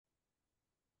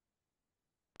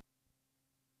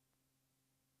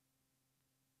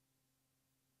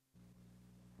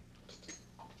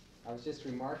I was just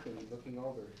remarking, looking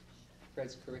over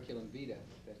Fred's curriculum vitae,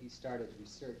 that he started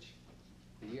research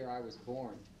the year I was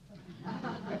born.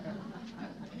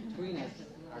 Between us,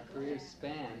 our careers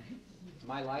span,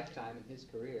 my lifetime and his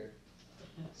career,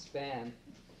 span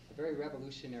a very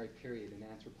revolutionary period in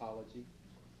anthropology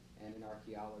and in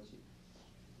archaeology.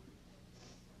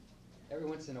 Every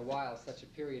once in a while, such a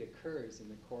period occurs in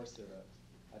the course of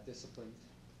a discipline's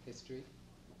history,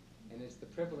 and it's the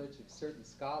privilege of certain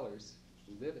scholars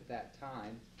who live at that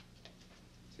time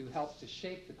to help to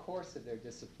shape the course of their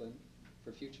discipline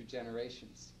for future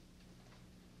generations.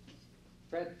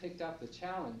 Fred picked up the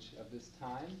challenge of this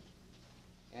time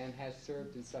and has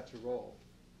served in such a role.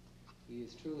 He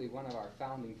is truly one of our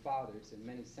founding fathers in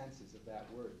many senses of that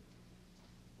word.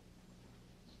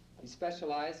 He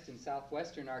specialized in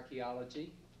southwestern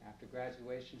archaeology after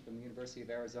graduation from the University of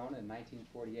Arizona in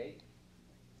 1948.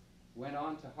 Went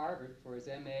on to Harvard for his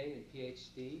MA and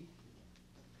PhD.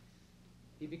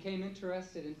 He became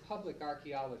interested in public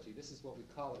archaeology. This is what we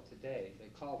call it today. They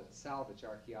call it salvage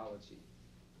archaeology.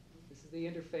 This is the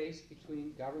interface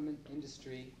between government,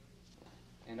 industry,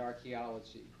 and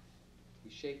archaeology.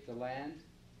 We shape the land,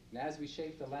 and as we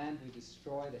shape the land, we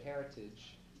destroy the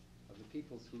heritage of the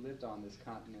peoples who lived on this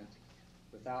continent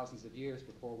for thousands of years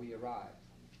before we arrived.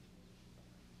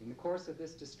 In the course of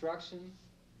this destruction,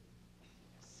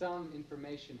 some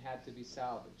information had to be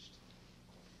salvaged.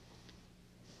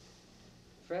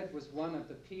 Fred was one of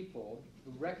the people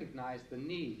who recognized the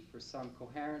need for some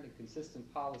coherent and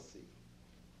consistent policy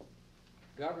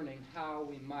governing how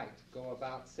we might go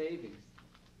about saving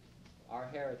our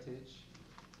heritage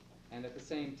and at the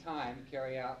same time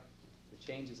carry out the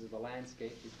changes of the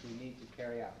landscape which we need to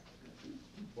carry out.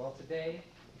 Well, today,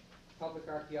 public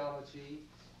archaeology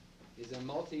is a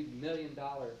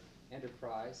multi-million-dollar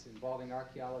enterprise involving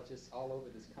archaeologists all over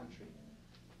this country.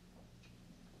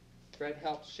 Fred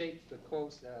helped shape the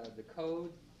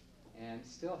code and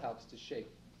still helps to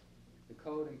shape the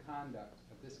code and conduct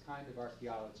of this kind of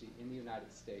archaeology in the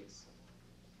United States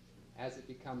as it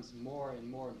becomes more and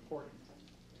more important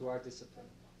to our discipline.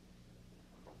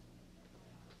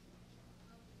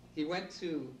 He went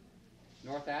to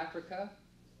North Africa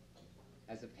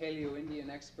as a Paleo-Indian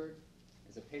expert,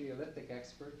 as a Paleolithic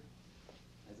expert,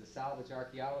 as a salvage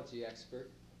archaeology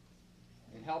expert,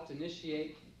 and helped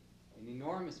initiate an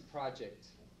enormous project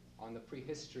on the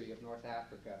prehistory of North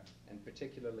Africa, and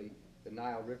particularly the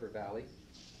Nile River Valley.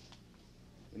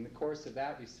 In the course of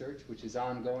that research, which is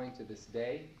ongoing to this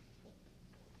day,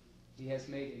 he has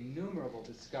made innumerable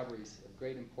discoveries of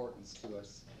great importance to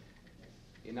us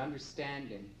in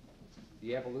understanding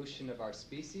the evolution of our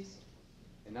species,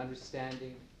 in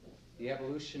understanding the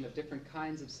evolution of different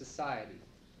kinds of society,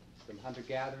 from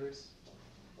hunter-gatherers,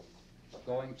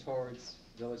 going towards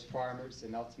village farmers,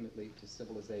 and ultimately to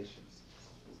civilizations.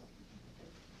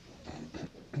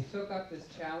 He took up this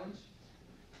challenge,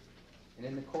 and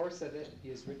in the course of it, he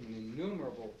has written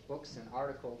innumerable books and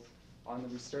articles on the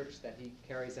research that he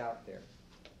carries out there.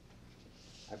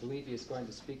 I believe he is going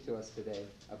to speak to us today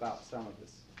about some of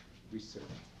this research.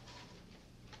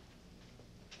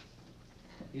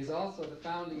 He is also the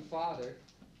founding father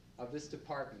of this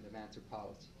department of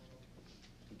anthropology.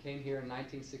 He came here in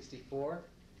 1964,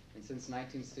 and since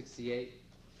 1968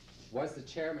 was the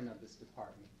chairman of this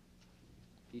department.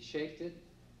 He shaped it.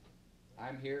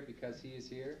 I'm here because he is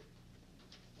here.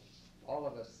 All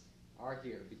of us are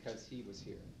here because he was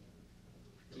here.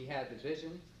 He had the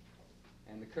vision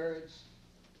and the courage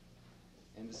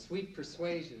and the sweet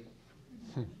persuasion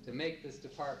to make this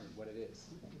department what it is.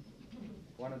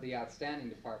 One of the outstanding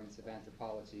departments of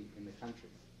anthropology in the country.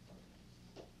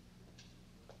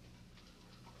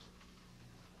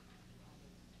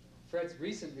 Fred's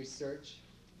recent research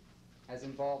has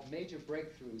involved major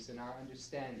breakthroughs in our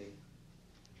understanding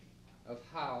of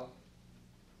how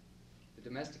the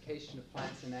domestication of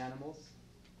plants and animals,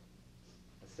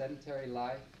 a sedentary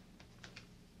life,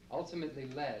 ultimately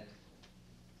led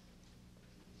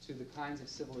to the kinds of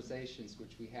civilizations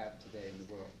which we have today in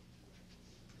the world.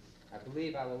 I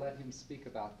believe I will let him speak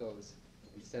about those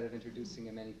instead of introducing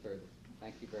him any further.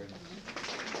 Thank you very much.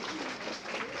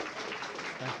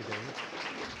 Thank you, David.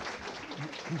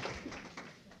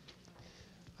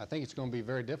 I think it's going to be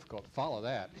very difficult to follow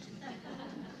that.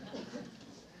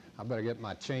 I better get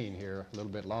my chain here a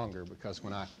little bit longer, because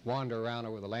when I wander around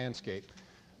over the landscape,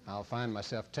 I'll find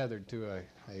myself tethered to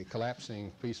a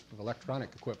collapsing piece of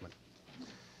electronic equipment.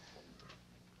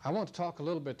 I want to talk a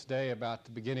little bit today about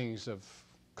the beginnings of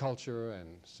culture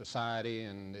and society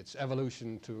and its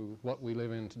evolution to what we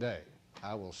live in today.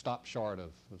 I will stop short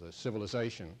of the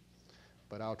civilization,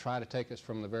 but I'll try to take us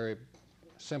from the very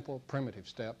simple, primitive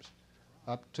steps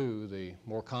up to the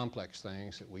more complex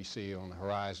things that we see on the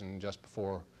horizon just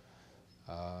before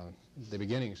the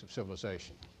beginnings of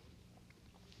civilization.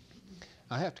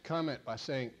 I have to comment by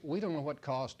saying we don't know what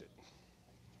caused it.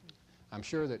 I'm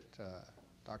sure that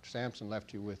Dr. Sampson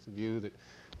left you with the view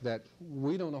that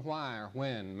we don't know why or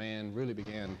when man really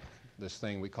began this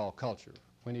thing we call culture,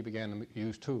 when he began to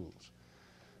use tools.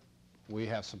 We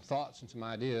have some thoughts and some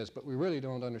ideas, but we really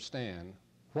don't understand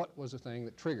what was the thing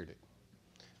that triggered it.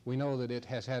 We know that it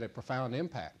has had a profound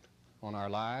impact on our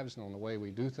lives and on the way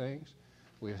we do things.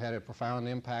 We've had a profound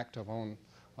impact upon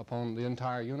the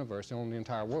entire universe, on the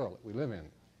entire world that we live in.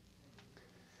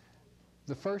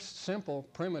 The first simple,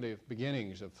 primitive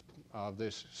beginnings of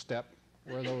this step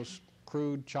were those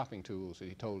crude chopping tools that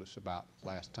he told us about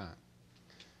last time.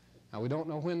 Now, we don't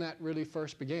know when that really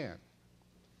first began.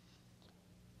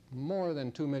 More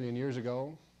than 2 million years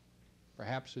ago,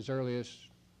 perhaps as early as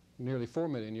nearly 4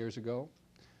 million years ago,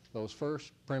 those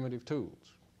first primitive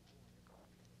tools.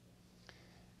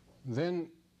 Then,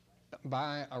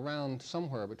 by around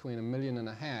somewhere between 1.5 million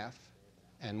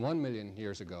and 1 million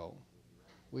years ago,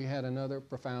 we had another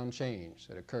profound change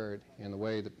that occurred in the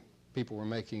way that people were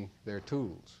making their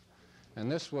tools. And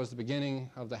this was the beginning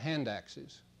of the hand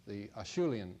axes, the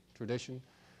Acheulean tradition,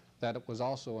 that was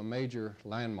also a major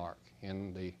landmark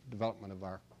in the development of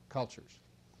our cultures.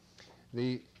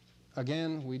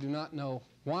 Again, we do not know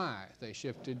why they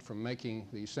shifted from making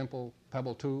these simple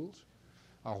pebble tools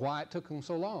or why it took them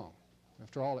so long.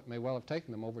 After all, it may well have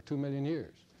taken them over 2 million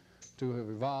years to have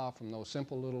evolved from those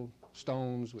simple little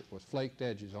stones with flaked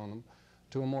edges on them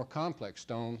to a more complex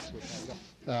stone.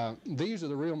 These are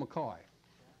the real McCoy.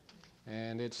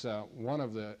 And it's one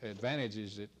of the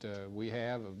advantages that we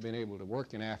have of being able to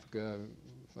work in Africa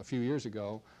a few years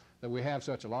ago, that we have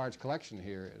such a large collection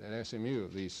here at SMU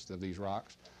of these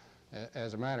rocks.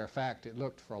 As a matter of fact, it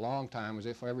looked for a long time as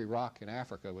if every rock in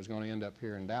Africa was going to end up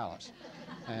here in Dallas.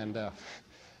 And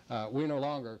we're no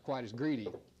longer quite as greedy.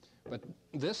 But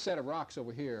this set of rocks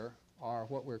over here are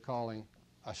what we're calling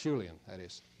Acheulean, that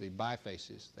is, the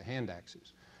bifaces, the hand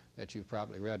axes, that you've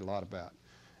probably read a lot about.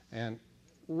 And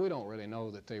we don't really know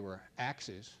that they were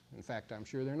axes. In fact, I'm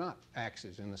sure they're not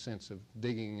axes in the sense of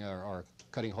digging or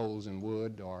cutting holes in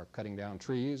wood or cutting down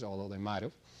trees, although they might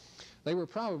have. They were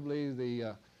probably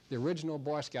the original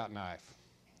Boy Scout knife,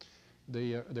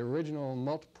 the original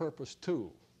multi-purpose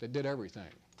tool that did everything.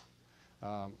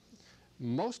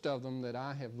 Most of them that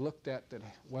I have looked at that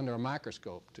under a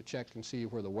microscope to check and see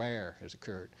where the wear has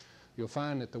occurred, you'll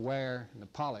find that the wear and the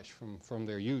polish from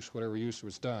their use, whatever use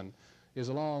was done, is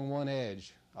along one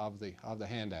edge of the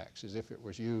hand axe, as if it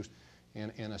was used in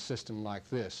a system like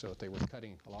this, so that they were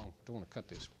cutting along. I don't want to cut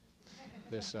this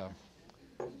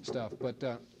stuff, but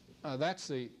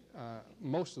that's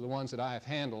most of the ones that I have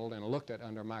handled and looked at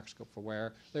under a microscope for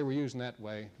wear. They were used in that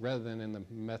way rather than in the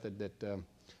method that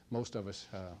most of us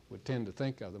would tend to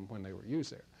think of them when they were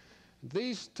used there.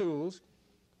 These tools,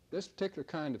 this particular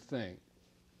kind of thing,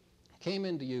 came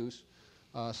into use,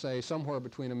 say, somewhere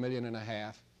between 1.5 million and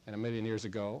 1 million years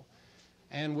ago,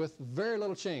 and with very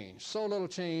little change, so little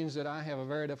change that I have a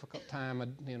very difficult time,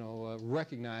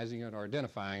 recognizing it or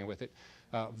identifying with it.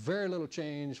 Very little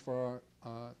change for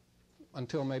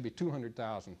until maybe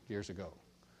 200,000 years ago.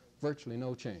 Virtually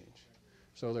no change.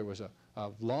 So there was a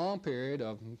long period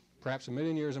of perhaps 1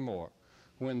 million years or more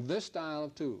when this style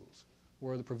of tools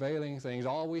were the prevailing things,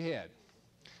 all we had.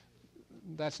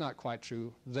 That's not quite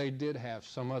true. They did have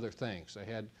some other things. They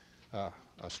had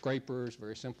scrapers,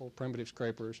 very simple, primitive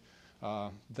scrapers.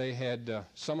 They had,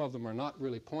 some of them are not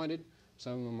really pointed.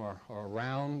 Some of them are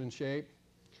round in shape.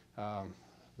 Some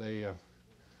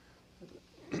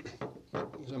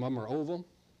of them are oval.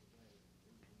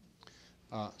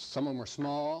 Some of them are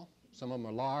small. Some of them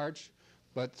are large.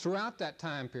 But throughout that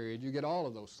time period, you get all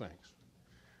of those things.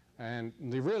 And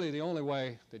really the only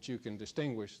way that you can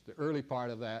distinguish the early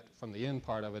part of that from the end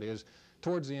part of it is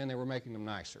towards the end they were making them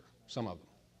nicer, some of them.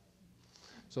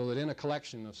 So that in a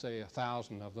collection of, say,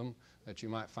 1,000 of them that you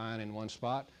might find in one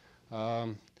spot,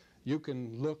 you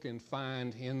can look and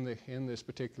find in this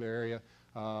particular area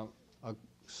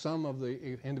some of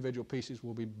the individual pieces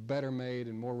will be better made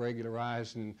and more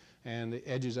regularized, and the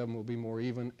edges of them will be more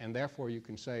even, and therefore you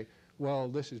can say, well,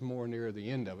 this is more near the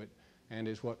end of it and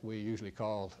is what we usually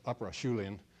call upper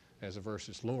Acheulean as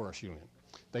versus lower Acheulean.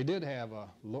 They did have,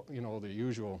 the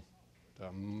usual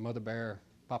mother bear,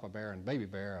 papa bear, and baby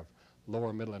bear of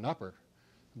lower, middle, and upper,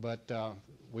 but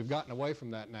we've gotten away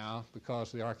from that now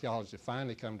because the archaeologists have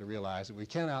finally come to realize that we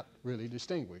cannot really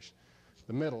distinguish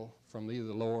the middle from either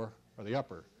the lower or the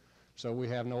upper. So we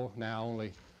have now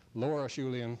only lower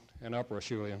Acheulean and upper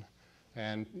Acheulean,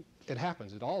 and it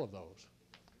happens at all of those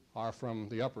are from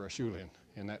the upper Acheulean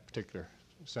in that particular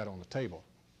set on the table.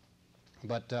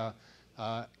 But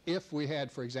if we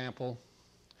had, for example,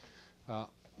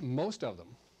 most of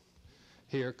them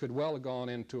here could well have gone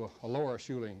into a lower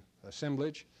Acheulean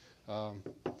assemblage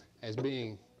as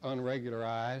being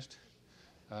unregularized,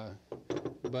 and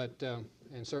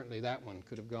certainly that one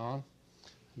could have gone.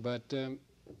 But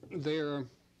they're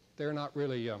not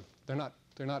really they're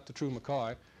not the true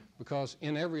McCoy, because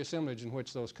in every assemblage in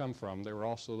which those come from, there were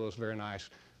also those very nice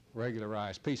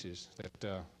regularized pieces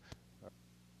that.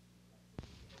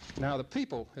 Now the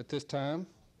people at this time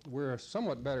we're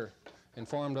somewhat better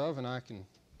informed of, and I can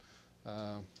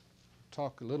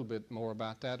talk a little bit more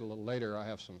about that a little later. I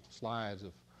have some slides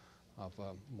of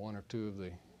one or two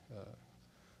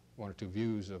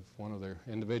views of one of the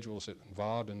individuals that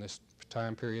involved in this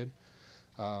time period.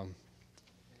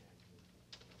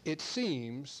 It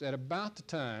seems that about the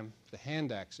time the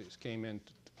hand axes came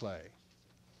into play,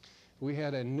 we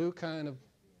had a new kind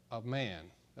of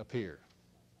man appear.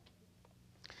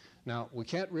 Now, we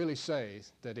can't really say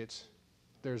that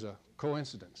there's a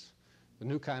coincidence. The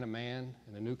new kind of man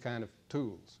and the new kind of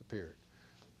tools appeared.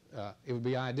 It would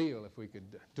be ideal if we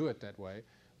could do it that way,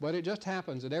 but it just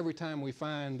happens that every time we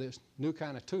find this new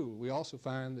kind of tool, we also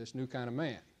find this new kind of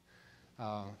man.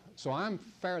 So I'm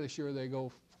fairly sure they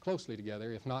go closely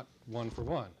together, if not one for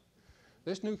one.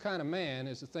 This new kind of man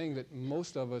is the thing that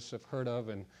most of us have heard of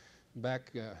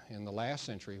back in the last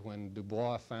century, when Du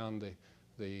Bois found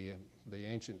the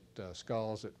ancient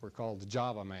skulls that were called the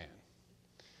Java man,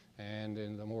 and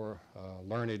in the more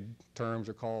learned terms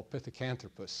are called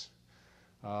Pithecanthropus.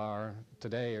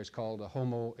 Today it's called a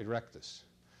Homo erectus,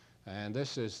 and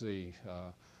this is the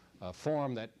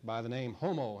form that, by the name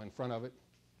Homo in front of it,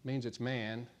 means it's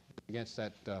man, against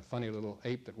that funny little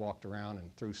ape that walked around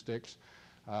and threw sticks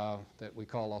that we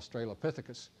call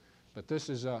Australopithecus. But this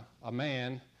is a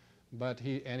man,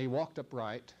 and he walked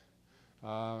upright.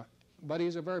 But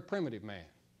he's a very primitive man.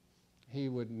 He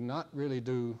would not really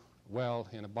do well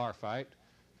in a bar fight.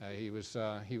 He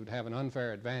would have an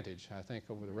unfair advantage, I think,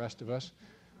 over the rest of us.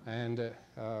 And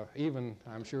even,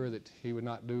 I'm sure that he would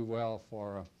not do well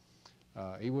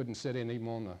he wouldn't sit in even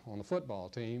on the football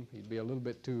team. He'd be a little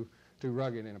bit too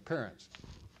rugged in appearance.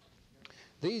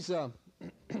 These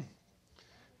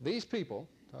people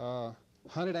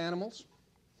hunted animals.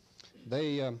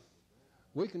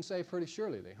 We can say pretty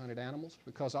surely they hunted animals,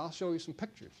 because I'll show you some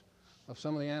pictures of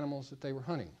some of the animals that they were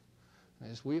hunting,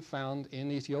 as we've found in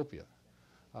Ethiopia.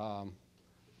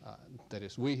 That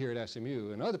is, we here at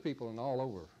SMU and other people all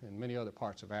over in many other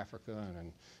parts of Africa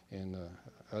and in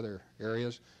other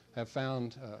areas have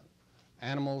found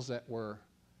animals that were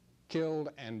killed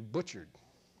and butchered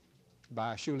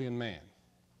by Acheulean man.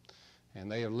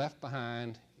 And they have left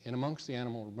behind, in amongst the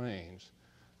animal remains,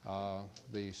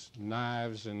 these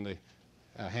knives and the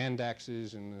hand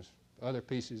axes and the other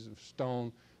pieces of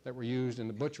stone that were used in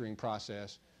the butchering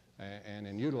process and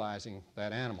in utilizing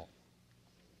that animal.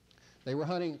 They were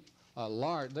hunting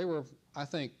I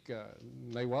think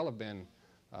may well have been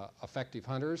effective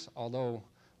hunters, although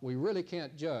we really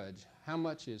can't judge how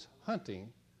much is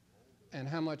hunting and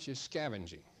how much is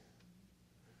scavenging.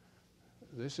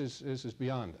 This is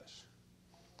beyond us.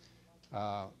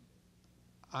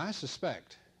 I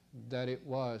suspect that it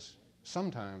was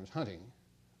sometimes hunting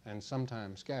and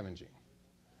sometimes scavenging.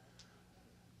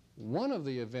 One of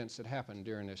the events that happened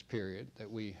during this period that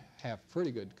we have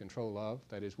pretty good control of,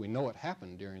 that is, we know it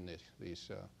happened during these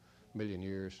million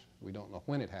years, we don't know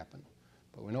when it happened,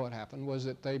 but we know it happened, was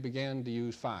that they began to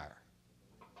use fire.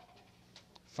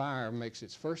 Fire makes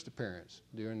its first appearance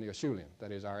during the Acheulean.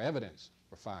 That is, our evidence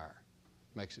for fire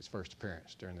makes its first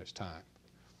appearance during this time.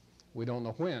 We don't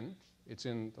know when. It's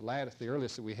in the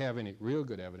earliest that we have any real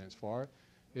good evidence for it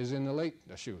is in the late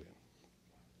Acheulean.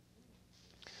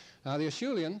 Now the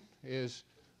Acheulean is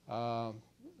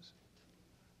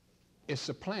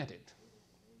supplanted,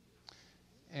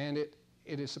 and it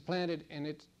is supplanted, and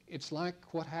it's like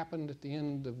what happened at the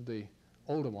end of the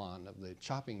Oldowan, of the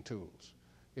chopping tools.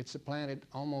 It's supplanted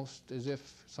almost as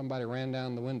if somebody ran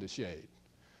down the window shade,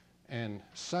 and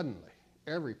suddenly,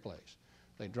 every place,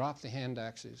 they dropped the hand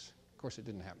axes. Of course, it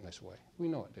didn't happen this way. We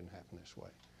know it didn't happen this way,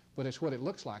 but it's what it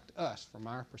looks like to us from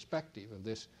our perspective of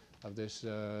the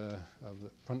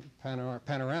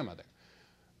panorama there.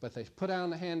 But they put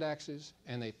down the hand axes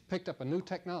and they picked up a new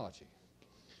technology.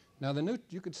 Now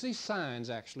you could see signs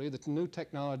actually that the new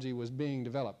technology was being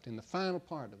developed in the final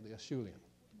part of the Acheulean.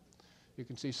 You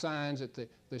can see signs that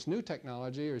this new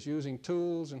technology is using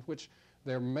tools in which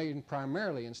they're made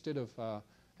primarily, instead of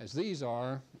as these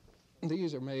are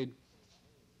made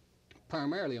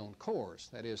primarily on cores.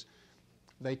 That is,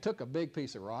 they took a big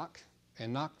piece of rock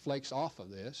and knock flakes off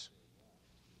of this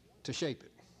to shape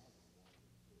it.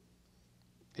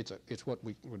 It's what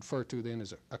we refer to then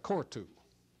as a core tool.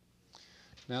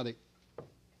 Now the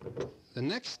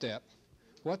next step,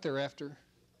 what they're after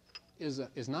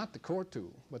is not the core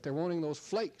tool, but they're wanting those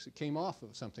flakes that came off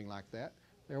of something like that.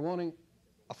 They're wanting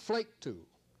a flake tool.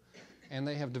 And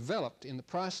they have developed in the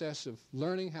process of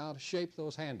learning how to shape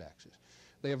those hand axes.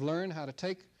 They have learned how to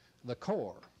take the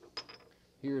core.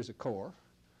 Here's a core.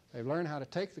 They've learned how to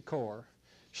take the core,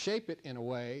 shape it in a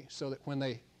way so that when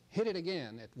they hit it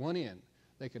again at one end,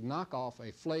 they could knock off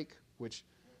a flake which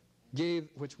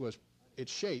was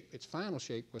its shape, its final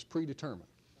shape was predetermined.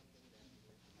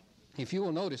 If you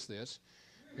will notice this,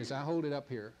 as I hold it up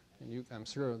here, and I'm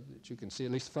sure that you can see,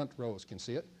 at least the front rows can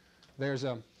see it, there is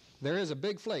a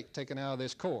big flake taken out of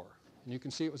this core, and you can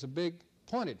see it was a big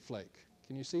pointed flake.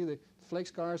 Can you see the flake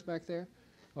scars back there?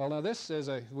 Well, now this is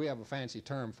we have a fancy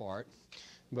term for it,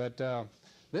 but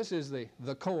this is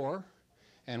the core,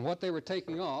 and what they were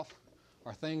taking off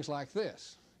are things like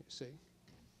this, you see.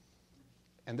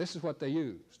 And this is what they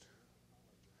used.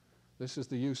 This is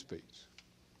the use piece.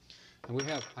 And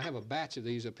I have a batch of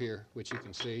these up here, which you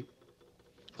can see.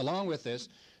 Along with this,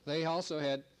 they also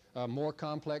had more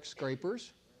complex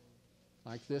scrapers,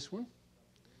 like this one,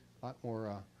 a lot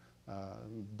more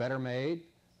better made,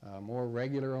 more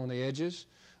regular on the edges.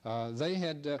 They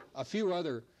had a few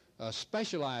other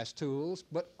specialized tools,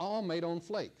 but all made on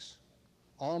flakes,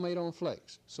 all made on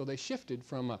flakes. So they shifted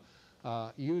from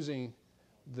using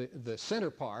the center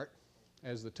part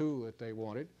as the tool that they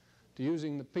wanted to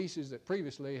using the pieces that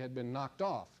previously had been knocked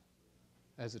off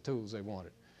as the tools they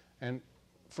wanted. And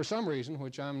for some reason,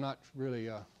 which I'm not really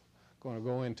going to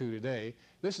go into today,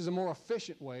 this is a more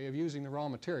efficient way of using the raw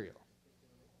material.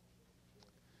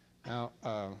 Now,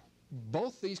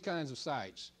 both these kinds of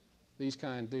sites, these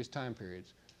time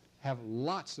periods, have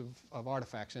lots of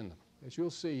artifacts in them. As you'll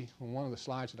see on one of the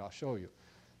slides that I'll show you,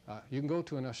 you can go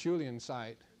to an Acheulean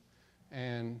site,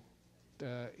 and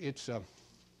you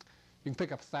can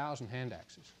pick up 1,000 hand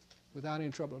axes without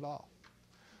any trouble at all.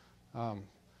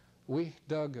 We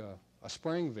dug a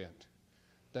spring vent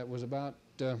that was about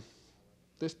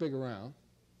this big around,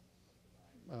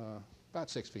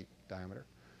 about 6 feet diameter,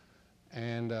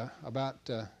 and about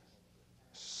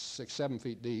 6, 7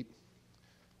 feet deep,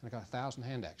 and I got 1,000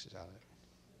 hand axes out of it.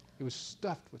 It was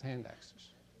stuffed with hand axes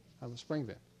out of the spring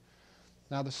vent.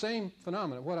 Now the same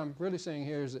phenomenon, what I'm really saying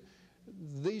here is that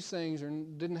these things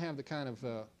didn't have the kind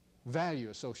of value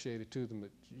associated to them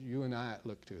that you and I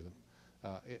look to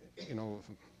them. You know,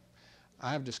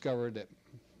 I've discovered that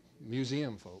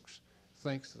museum folks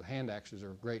think the hand axes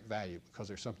are of great value because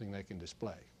they're something they can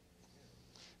display.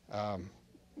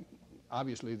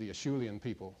 Obviously, the Acheulean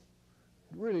people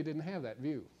really didn't have that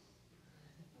view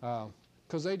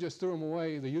because they just threw them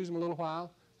away. They used them a little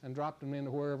while and dropped them into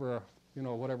wherever, you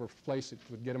know, whatever place it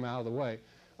would get them out of the way.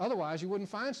 Otherwise, you wouldn't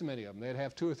find so many of them. They'd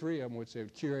have 2 or 3 of them which they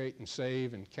would curate and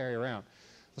save and carry around.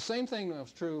 The same thing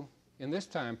was true in this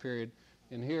time period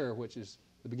in here, which is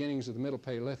the beginnings of the Middle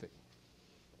Paleolithic.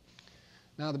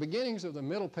 Now, the beginnings of the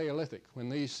Middle Paleolithic, when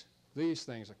these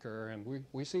things occur, and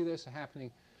we see this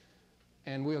happening,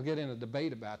 and we'll get in a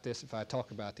debate about this if I talk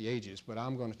about the ages, but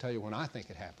I'm going to tell you when I think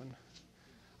it happened.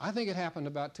 I think it happened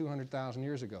about 200,000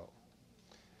 years ago.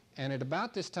 And at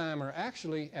about this time, or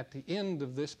actually at the end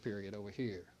of this period over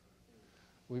here,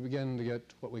 we begin to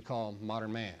get what we call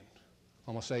modern man,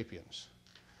 Homo sapiens.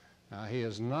 Now, he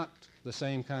is not the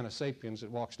same kind of sapiens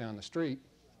that walks down the street,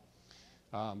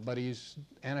 but he's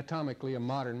anatomically a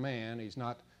modern man. He's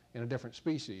not in a different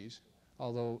species,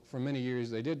 although for many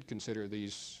years they did consider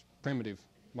these primitive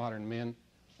modern men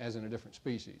as in a different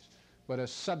species, but a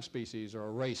subspecies or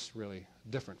a race really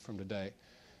different from today.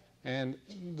 And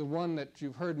the one that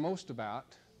you've heard most about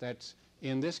that's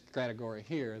in this category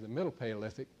here, the Middle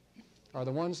Paleolithic, are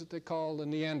the ones that they call the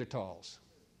Neanderthals.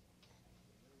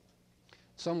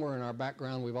 Somewhere in our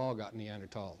background, we've all got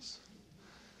Neanderthals.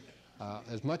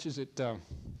 As much as it,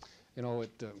 you know,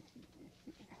 it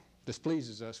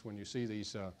displeases us when you see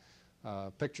these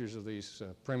pictures of these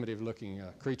primitive-looking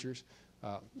creatures,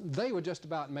 they would just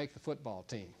about make the football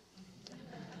team.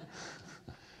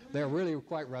 They're really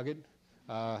quite rugged.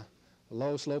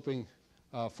 Low-sloping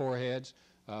foreheads.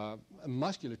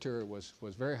 Musculature was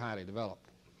very highly developed.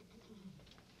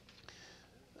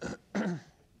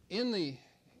 In the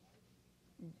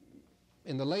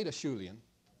late Acheulean,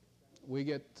 we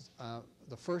get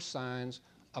the first signs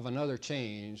of another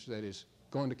change that is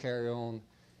going to carry on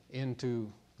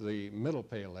into the Middle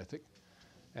Paleolithic,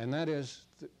 and that is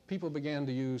that people began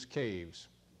to use caves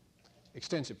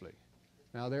extensively.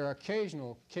 Now, there are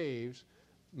occasional caves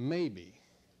maybe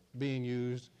being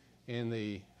used in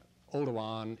the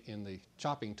Oldowan in the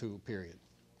chopping tool period.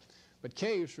 But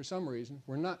caves, for some reason,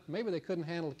 were not, maybe they couldn't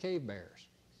handle the cave bears.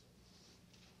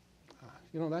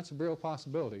 You know, that's a real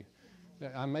possibility.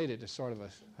 I made it as sort of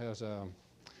as a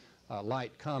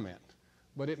light comment.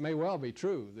 But it may well be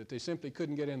true that they simply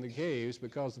couldn't get in the caves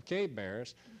because the cave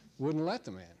bears wouldn't let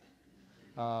them in.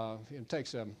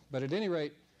 But at any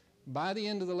rate, by the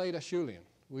end of the late Acheulean,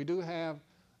 we do have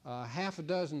half a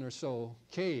dozen or so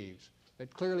caves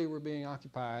that clearly were being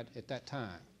occupied at that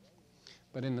time.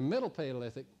 But in the Middle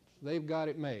Paleolithic, they've got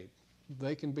it made.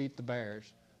 They can beat the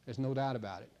bears, there's no doubt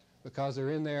about it, because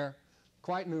they're in there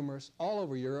quite numerous all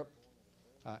over Europe.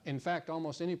 In fact,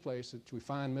 almost any place that we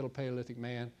find Middle Paleolithic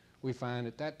man, we find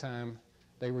at that time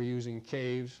they were using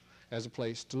caves as a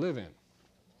place to live in.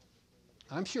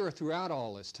 I'm sure throughout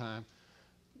all this time,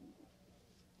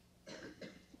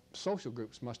 social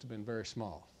groups must have been very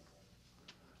small.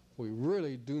 We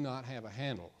really do not have a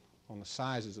handle on the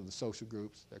sizes of the social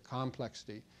groups, their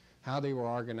complexity, how they were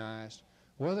organized,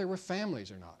 whether they were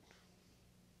families or not.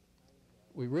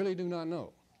 We really do not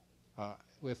know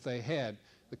if they had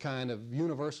the kind of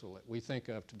universal that we think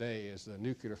of today as the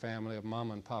nuclear family of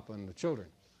mama and papa and the children.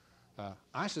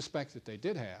 I suspect that they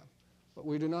did have, but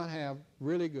we do not have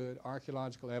really good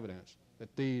archaeological evidence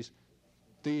that these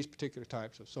particular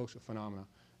types of social phenomena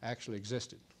actually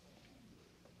existed.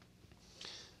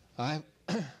 I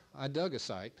dug a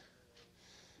site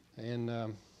in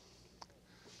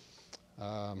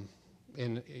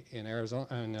Arizona,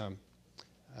 in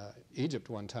Egypt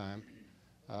one time,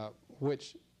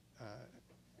 which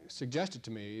suggested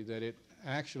to me that it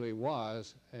actually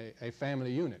was a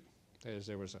family unit. That is,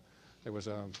 there was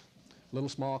a little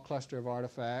small cluster of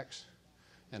artifacts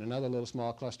and another little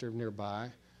small cluster nearby,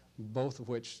 both of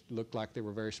which looked like they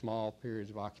were very small periods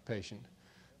of occupation.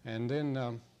 And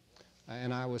then,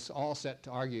 and I was all set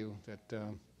to argue that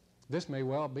this may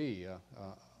well be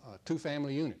two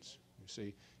family units, you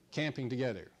see, camping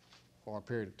together for a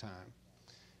period of time,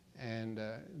 and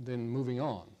then moving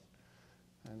on.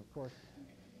 And of course,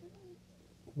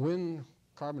 when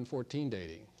carbon-14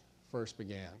 dating first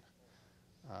began,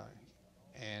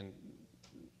 and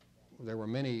there were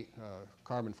many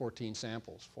carbon-14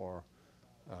 samples for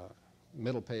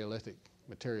Middle Paleolithic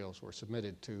materials were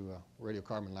submitted to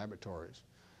radiocarbon laboratories.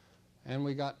 And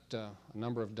we got a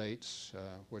number of dates,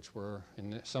 which were,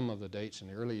 some of the dates in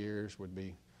the early years would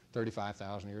be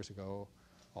 35,000 years ago,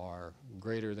 or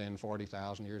greater than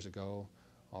 40,000 years ago,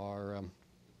 or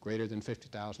greater than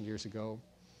 50,000 years ago.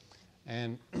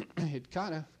 And it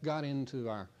kind of got into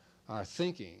our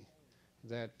thinking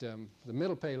that the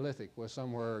Middle Paleolithic was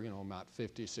somewhere, you know, about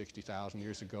 50, 60,000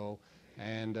 years ago,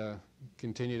 and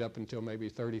continued up until maybe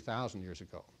 30,000 years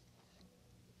ago.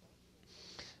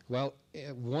 Well,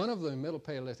 one of the Middle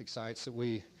Paleolithic sites that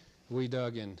we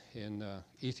dug in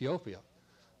Ethiopia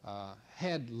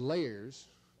had layers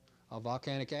of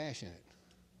volcanic ash in it.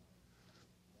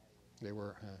 There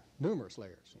were numerous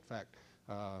layers. In fact,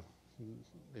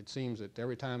 it seems that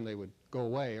every time they would go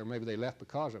away, or maybe they left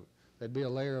because of it, there'd be a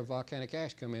layer of volcanic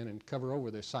ash come in and cover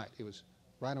over this site. It was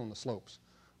right on the slopes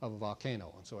of a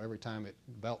volcano, and so every time it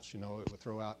belched, you know, it would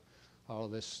throw out all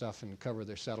of this stuff and cover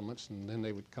their settlements, and then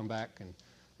they would come back.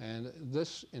 And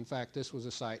this, in fact, this was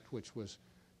a site which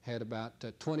had about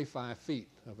 25 feet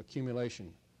of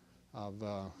accumulation of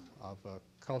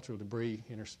cultural debris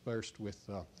interspersed with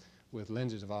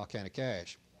lenses of volcanic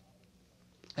ash.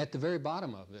 At the very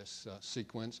bottom of this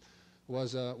sequence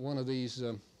was one of these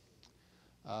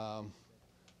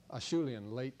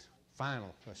Acheulean, late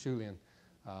final Acheulean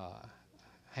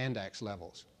hand axe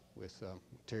levels with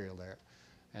material there.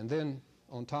 And then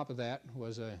on top of that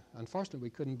was unfortunately we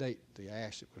couldn't date the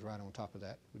ash that was right on top of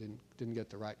that. We didn't get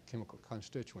the right chemical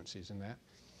constituencies in that.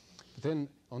 But then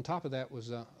on top of that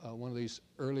was one of these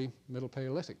early Middle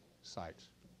Paleolithic sites.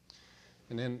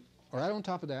 And then right on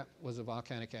top of that was a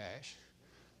volcanic ash.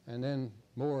 And then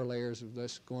more layers of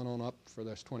this going on up for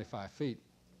this 25 feet.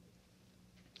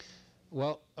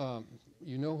 Well,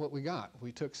 you know what we got.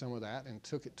 We took some of that and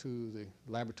took it to the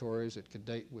laboratories that could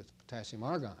date with potassium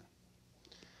argon.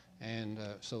 And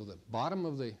so the bottom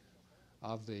of the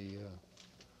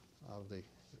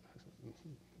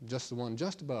just the one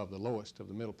just above the lowest of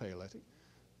the Middle Paleolithic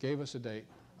gave us a date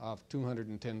of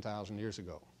 210,000 years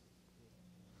ago.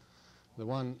 The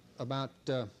one about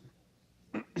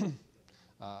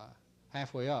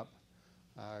halfway up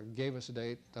gave us a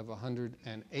date of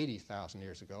 180,000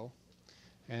 years ago,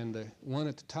 and the one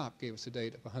at the top gave us a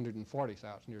date of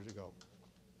 140,000 years ago.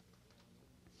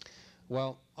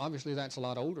 Well, obviously that's a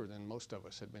lot older than most of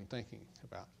us had been thinking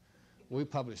about. We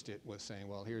published it with saying,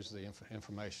 well, here's the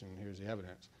information, here's the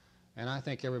evidence. and I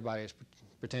think everybody has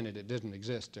pretended it didn't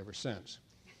exist ever since.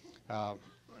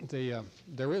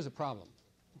 There is a problem.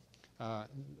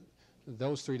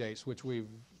 Those 3 dates, which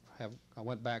I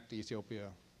went back to Ethiopia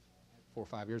 4 or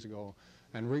 5 years ago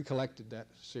and recollected that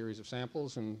series of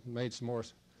samples and made some more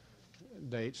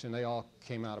dates, and they all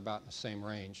came out about in the same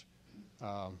range.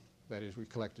 That is, we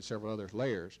collected several other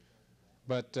layers.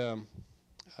 But the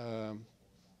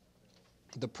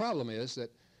problem is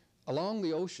that along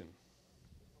the ocean,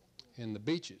 in the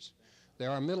beaches, there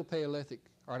are Middle Paleolithic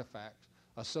artifacts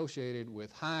associated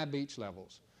with high beach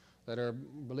levels that are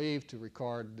believed to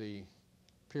record the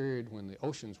period when the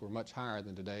oceans were much higher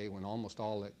than today, when almost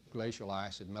all the glacial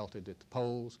ice had melted at the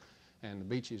poles, and the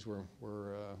beaches were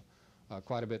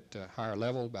quite a bit higher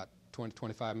level, about 20,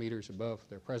 25 meters above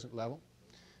their present level.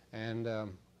 And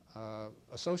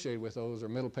associated with those are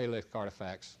Middle Paleolithic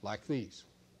artifacts like these.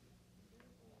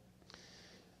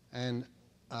 And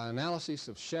analysis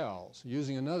of shells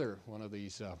using another one of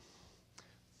these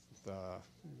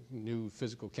new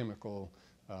physical-chemical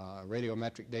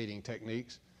radiometric dating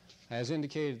techniques has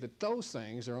indicated that those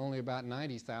things are only about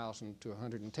 90,000 to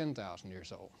 110,000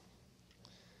 years old,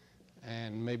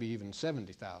 and maybe even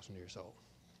 70,000 years old.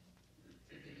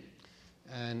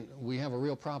 And we have a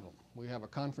real problem. We have a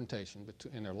confrontation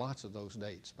between, and there are lots of those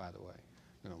dates, by the way,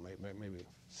 you know, maybe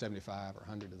 75 or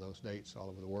 100 of those dates all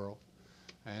over the world.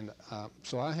 And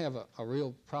so I have a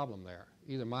real problem there.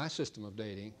 Either my system of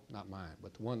dating, not mine,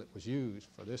 but the one that was used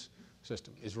for this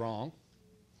system is wrong,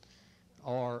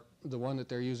 or the one that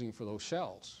they're using for those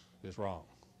shells is wrong.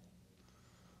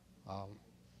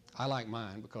 I like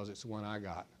mine because it's the one I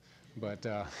got, but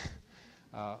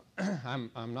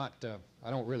I'm not,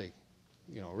 I don't really,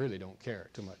 really don't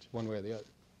care too much one way or the other.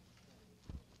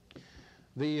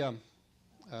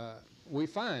 We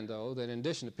find, though, that in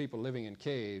addition to people living in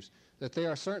caves, that they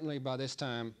are certainly by this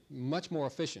time much more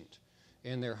efficient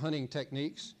in their hunting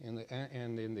techniques and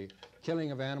in the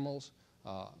killing of animals.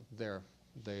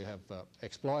 They have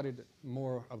exploited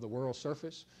more of the world's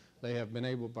surface. They have been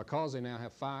able, because they now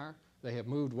have fire, they have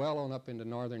moved well on up into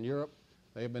northern Europe.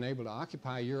 They have been able to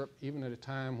occupy Europe even at a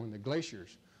time when the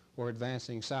glaciers were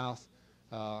advancing south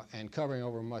and covering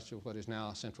over much of what is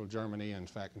now central Germany, and in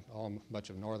fact much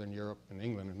of northern Europe and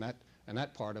England and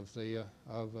that part of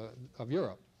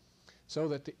Europe. So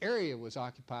that the area was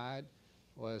occupied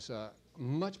was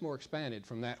much more expanded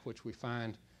from that which we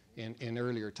find in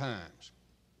earlier times.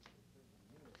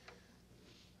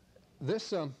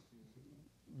 This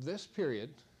period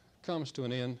comes to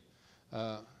an end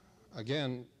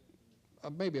again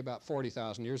maybe about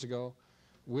 40,000 years ago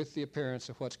with the appearance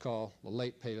of what's called the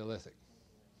late Paleolithic.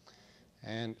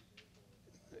 And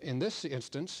in this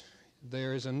instance,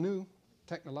 there is a new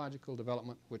technological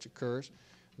development which occurs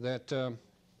that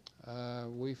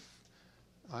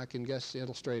I can guess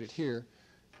illustrate it here.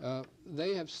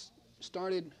 They have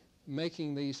started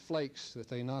making these flakes that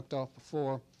they knocked off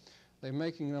before. They're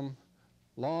making them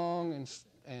long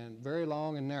and very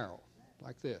long and narrow,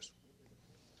 like this.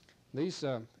 These,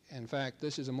 in fact,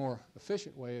 this is a more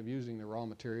efficient way of using the raw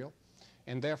material,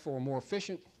 and therefore more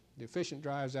efficient. The efficient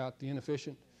drives out the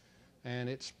inefficient, and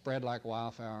it's spread like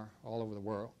wildfire all over the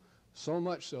world. So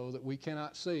much so that we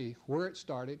cannot see where it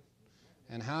started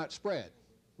and how it spread.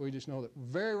 We just know that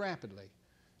very rapidly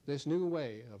this new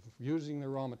way of using the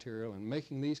raw material and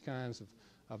making these kinds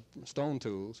of stone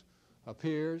tools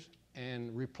appears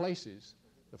and replaces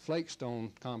the flake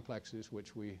stone complexes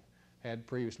which we had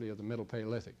previously of the Middle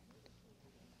Paleolithic.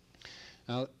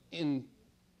 Now, it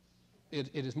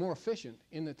is more efficient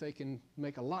in that they can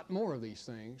make a lot more of these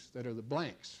things that are the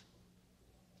blanks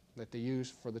that they use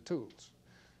for the tools.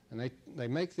 And they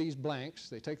make these blanks,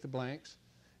 they take the blanks,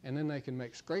 and then they can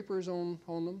make scrapers on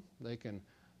them. They can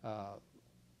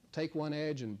take one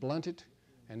edge and blunt it,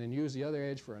 and then use the other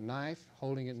edge for a knife,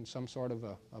 holding it in some sort of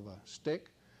a stick.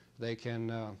 They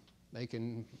can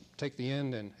take the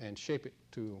end and shape it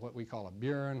to what we call a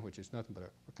burin, which is nothing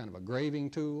but a kind of a graving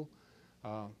tool.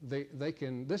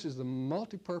 This is the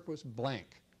multi-purpose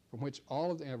blank from which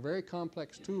all of a very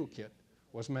complex toolkit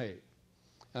was made.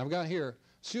 And I've got here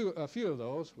a few of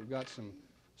those. We've got some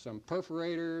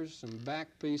perforators, some back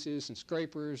pieces, and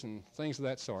scrapers, and things of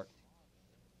that sort.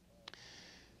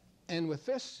 And with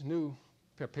this new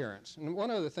appearance, and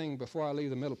one other thing before I leave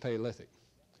the Middle Paleolithic,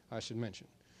 I should mention,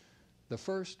 the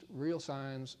first real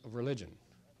signs of religion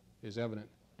is evident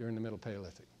during the Middle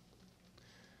Paleolithic.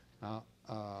 Now,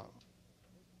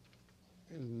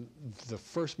 the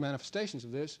first manifestations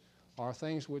of this are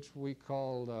things which we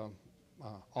call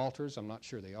altars. I'm not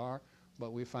sure they are,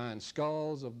 but we find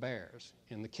skulls of bears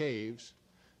in the caves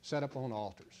set up on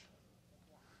altars,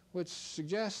 which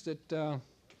suggests that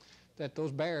that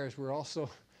those bears were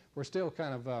still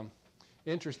kind of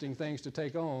interesting things to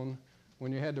take on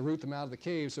when you had to root them out of the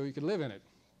cave so you could live in it.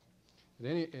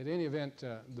 At any event,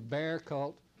 the bear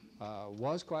cult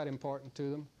was quite important to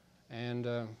them, and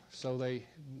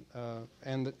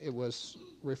and it was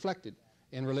reflected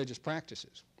in religious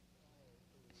practices.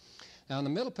 Now, in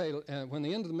the when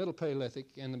the end of the Middle Paleolithic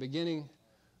and the beginning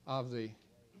of the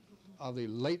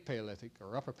Late Paleolithic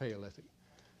or Upper Paleolithic,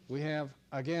 we have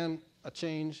again a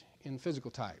change in physical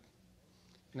type.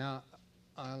 Now,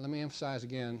 let me emphasize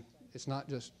again, it's not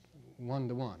just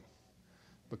one-to-one,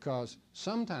 because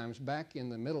sometimes back in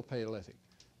the Middle Paleolithic,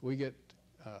 we get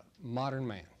modern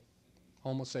man,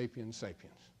 Homo sapiens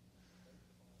sapiens.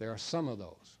 There are some of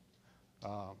those.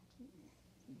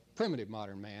 Primitive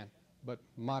modern man, but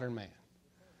modern man.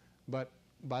 But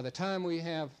by the time we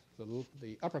have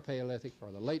the Upper Paleolithic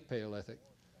or the Late Paleolithic,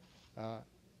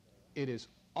 it is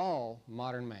all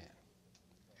modern man.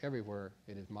 Everywhere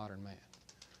it is modern man.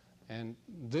 And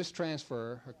this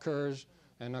transfer occurs,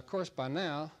 and of course by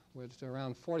now, with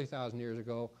around 40,000 years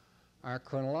ago, our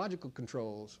chronological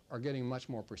controls are getting much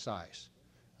more precise.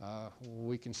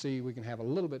 We can have a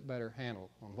little bit better handle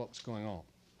on what's going on.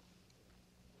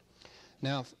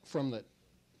 Now, from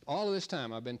all of this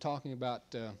time, I've been talking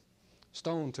about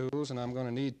stone tools, and I'm going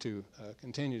to need to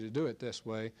continue to do it this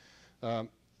way.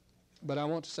 But I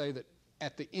want to say that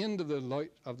at the end of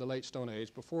the late Stone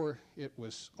Age, before it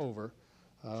was over,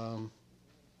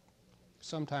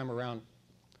 sometime around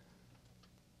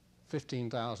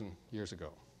 15,000 years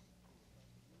ago,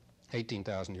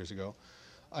 18,000 years ago,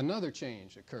 another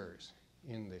change occurs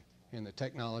in the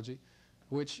technology,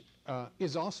 which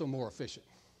is also more efficient,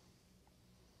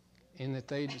 in that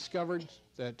they discovered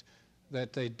that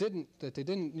they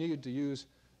didn't need to use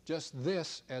just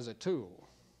this as a tool,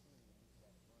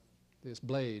 this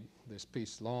blade,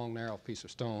 this long, narrow piece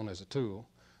of stone as a tool,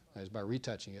 as by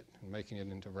retouching it and making it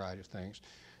into a variety of things,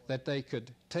 that they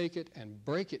could take it and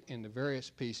break it into various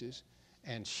pieces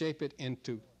and shape it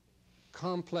into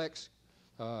complex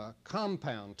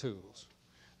compound tools.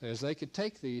 As they could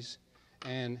take these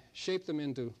and shape them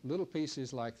into little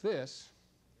pieces like this,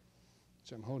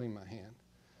 which I'm holding in my hand,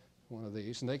 one of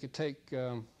these, and they could take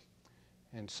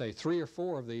and say 3 or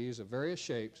 4 of these of various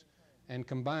shapes and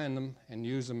combine them and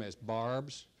use them as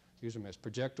barbs, use them as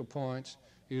projectile points,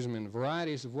 use them in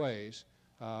varieties of ways.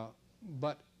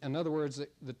 But in other words,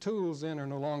 the tools then are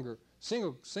no longer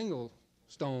single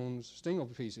stones, single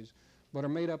pieces, but are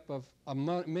made up of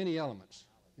many elements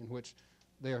in which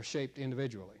they are shaped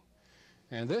individually.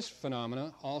 And this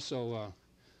phenomena also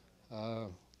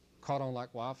caught on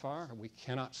like wildfire. We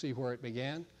cannot see where it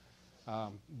began,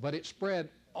 but it spread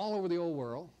all over the old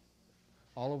world,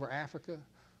 all over Africa,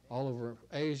 all over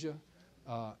Asia.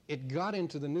 It got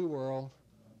into the New World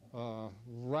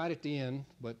right at the end,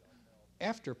 but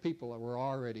after people were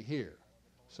already here,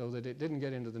 so that it didn't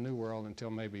get into the New World until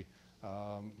maybe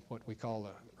what we call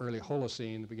the early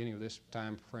Holocene, the beginning of this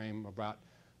time frame, about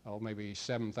maybe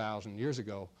 7,000 years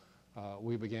ago.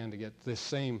 We began to get this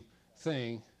same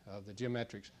thing, the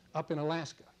geometrics, up in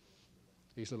Alaska,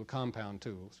 these little compound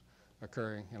tools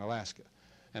occurring in Alaska.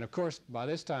 And of course, by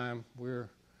this time,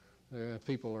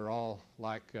 people are all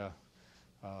like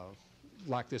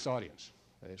this audience.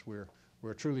 That is,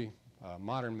 we're truly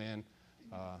modern men.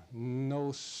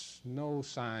 No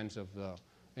signs of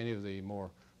any of the more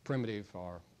primitive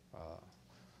or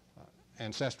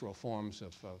ancestral forms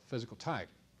of physical type.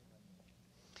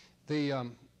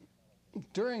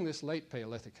 During this late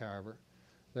Paleolithic, however,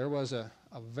 there was a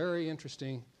very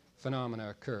interesting phenomena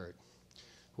occurred,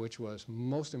 which was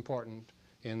most important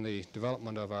in the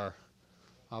development of our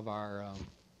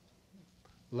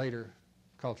later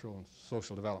cultural and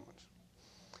social developments.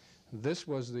 This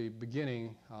was the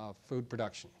beginning of food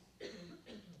production.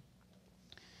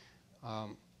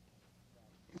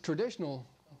 Traditional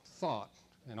thought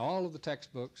in all of the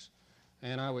textbooks,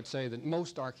 and I would say that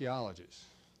most archaeologists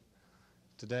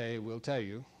today will tell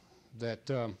you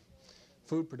that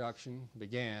food production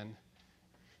began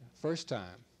first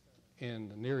time in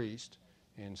the Near East,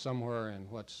 in somewhere in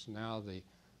what's now the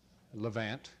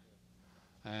Levant,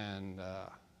 and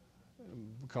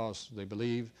because they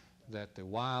believe that the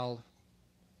wild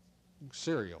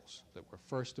cereals that were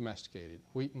first domesticated,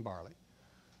 wheat and barley,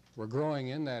 were growing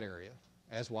in that area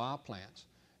as wild plants,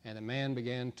 and the man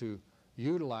began to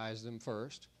utilize them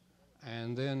first,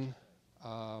 and then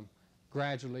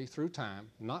gradually through time,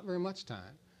 not very much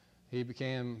time, he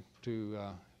began to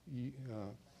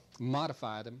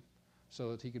modify them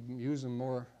so that he could use them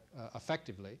more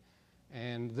effectively.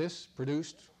 And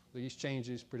these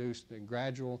changes produced, the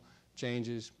gradual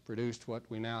changes produced what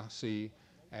we now see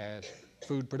as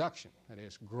food production, that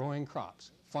is, growing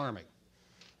crops, farming.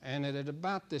 And at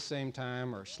about the same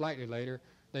time, or slightly later,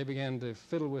 they began to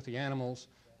fiddle with the animals,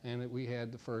 and that we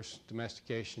had the first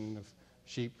domestication of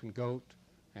sheep and goat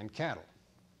and cattle.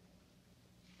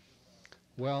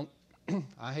 Well,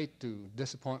 I hate to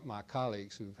disappoint my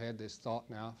colleagues who've had this thought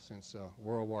now since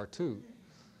World War II,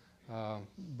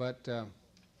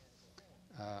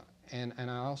 and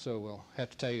I also will have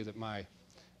to tell you that my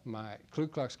Ku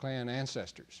Klux Klan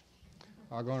ancestors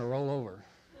are going to roll over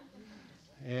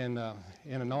in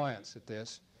annoyance at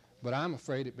this, but I'm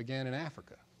afraid it began in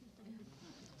Africa.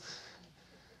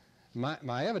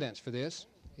 My evidence for this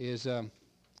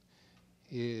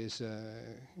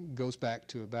goes back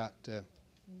to about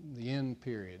the end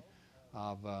period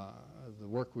of the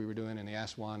work we were doing in the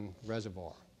Aswan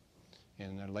Reservoir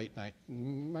in the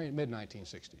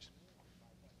mid-1960s.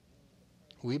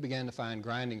 We began to find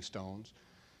grinding stones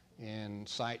in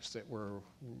sites that were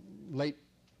late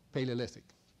Paleolithic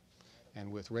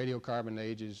and with radiocarbon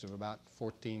ages of about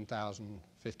 14,000,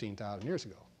 15,000 years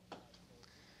ago.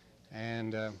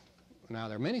 And now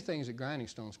there are many things that grinding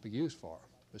stones can be used for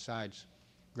besides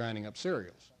grinding up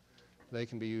cereals. They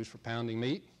can be used for pounding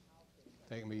meat.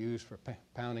 They can be used for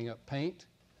pounding up paint.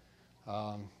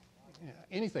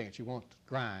 Anything that you want to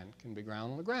grind can be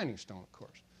ground on a grinding stone, of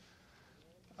course.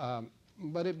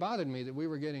 But it bothered me that we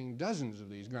were getting dozens of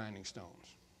these grinding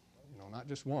stones, not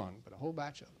just one, but a whole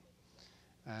batch of them.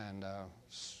 And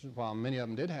while many of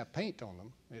them did have paint on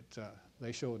them,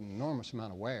 they showed an enormous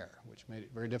amount of wear, which made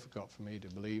it very difficult for me to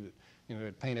believe that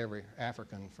they'd paint every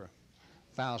African for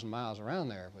 1,000 miles around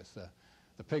there with the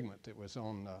pigment that was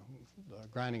on the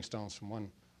grinding stones from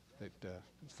one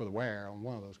for the wear on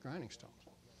one of those grinding stones.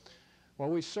 Well,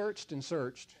 we searched and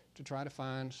searched to try to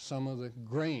find some of the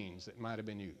grains that might have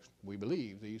been used. We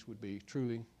believe these would be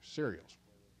truly cereals.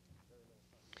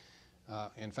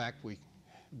 In fact, we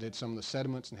did some of the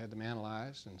sediments and had them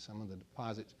analyzed, and some of the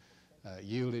deposits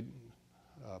yielded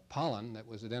pollen that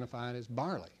was identified as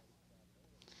barley.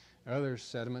 Other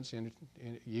sediments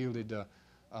yielded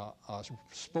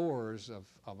spores of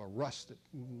a rust that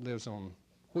lives on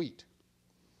wheat.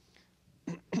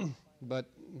 But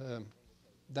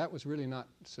that was really not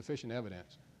sufficient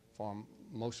evidence for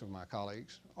most of my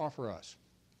colleagues or for us.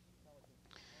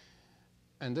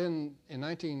 And then in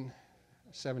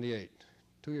 1978,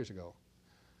 2 years ago,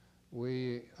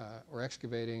 we were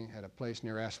excavating at a place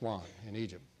near Aswan in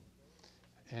Egypt,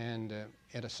 and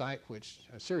at a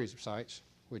series of sites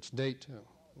which date,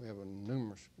 we have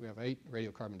 8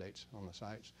 radiocarbon dates on the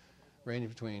sites, ranging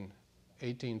between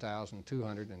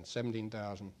 18,200 and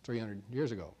 17,300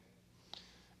 years ago.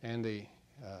 And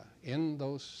in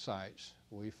those sites,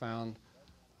 we found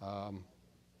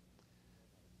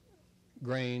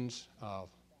grains of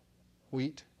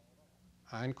wheat,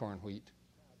 einkorn wheat,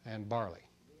 and barley.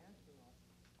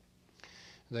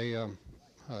 They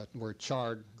were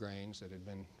charred grains that had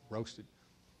been roasted.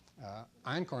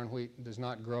 Einkorn wheat does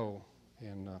not grow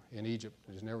in Egypt.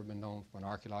 It has never been known from an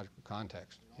archaeological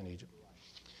context in Egypt.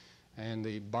 And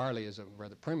the barley is a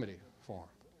rather primitive form.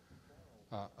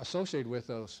 Associated with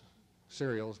those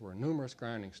cereals were numerous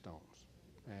grinding stones.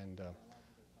 And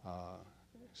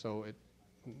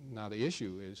now the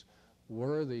issue is,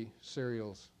 were the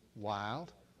cereals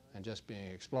wild and just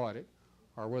being exploited,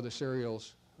 or were the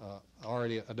cereals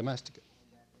already a domesticate?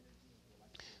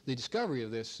 The discovery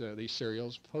of these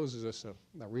cereals poses us a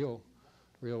real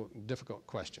difficult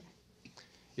question.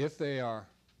 If they are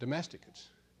domesticates,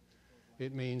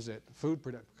 it means that food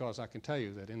production, because I can tell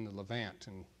you that in the Levant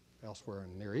and elsewhere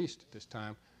in the Near East at this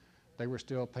time, they were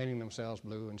still painting themselves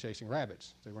blue and chasing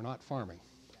rabbits. They were not farming.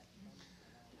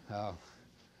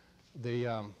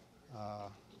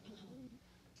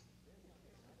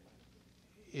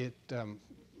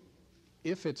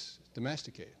 If it's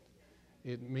domesticated,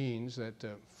 it means that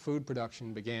food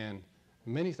production began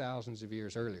many thousands of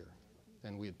years earlier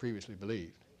than we had previously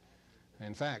believed.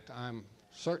 In fact, I'm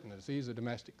certain that these are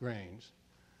domestic grains.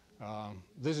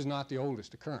 This is not the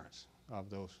oldest occurrence of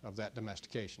that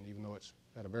domestication, even though it's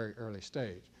at a very early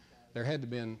stage. There had to have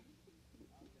been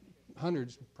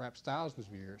hundreds, perhaps thousands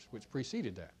of years which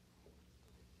preceded that.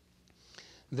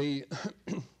 The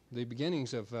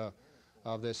beginnings of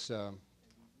this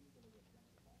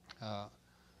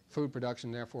food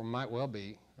production, therefore, might well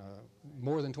be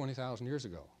more than 20,000 years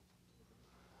ago.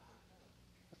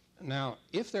 Now,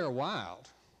 if they're wild,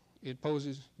 it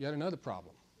poses yet another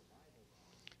problem.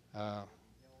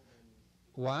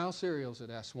 Wild cereals at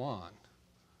Aswan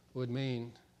would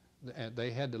mean that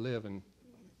they had to live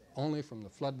only from the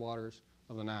floodwaters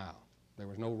of the Nile. There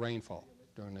was no rainfall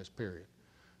during this period.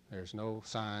 There's no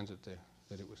signs that the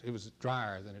that it was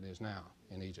drier than it is now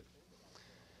in Egypt.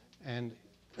 And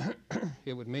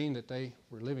it would mean that they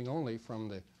were living only from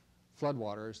the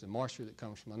floodwaters, the moisture that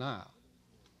comes from the Nile.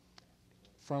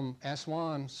 From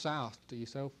Aswan south to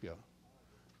Ethiopia,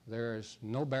 there is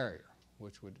no barrier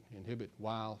which would inhibit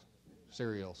wild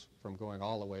cereals from going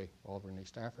all the way over in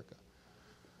East Africa.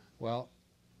 Well,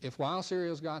 if wild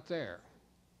cereals got there,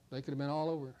 they could have been all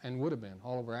over, and would have been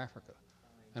all over Africa.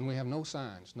 And we have no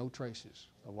signs, no traces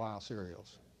of wild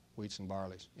cereals, wheats and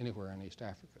barleys, anywhere in East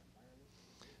Africa.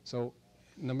 So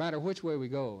no matter which way we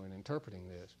go in interpreting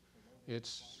this,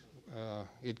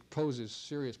 it poses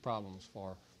serious problems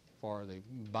for the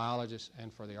biologists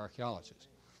and for the archaeologists.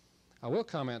 I will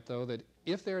comment, though, that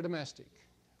if they're domestic,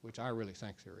 which I really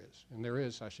think there is, and there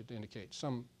is, I should indicate,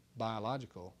 some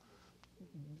biological,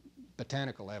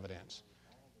 botanical evidence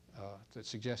that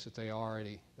suggests that they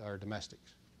already are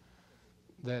domestics,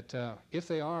 that if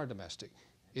they are domestic,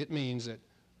 it means that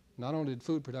not only did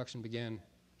food production begin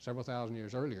several thousand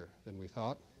years earlier than we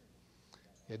thought,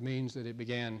 it means that it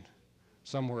began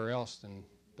somewhere else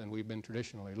than we've been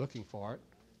traditionally looking for it,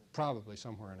 probably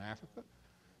somewhere in Africa.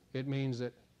 It means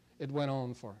that it went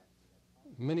on for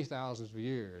many thousands of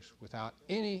years without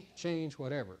any change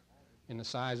whatever in the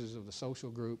sizes of the social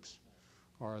groups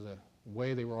or the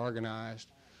way they were organized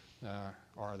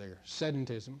or their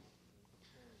sedentism.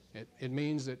 It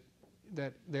means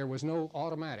that there was no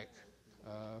automatic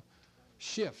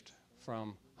shift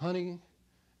from hunting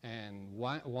and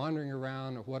wandering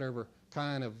around or whatever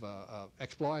kind of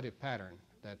exploitative pattern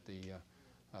that the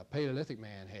Paleolithic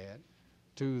man had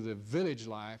to the village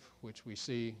life which we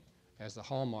see as the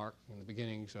hallmark in the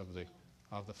beginnings of the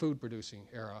food-producing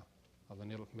era of the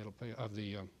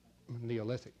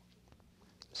Neolithic.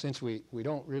 Since we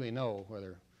don't really know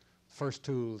whether first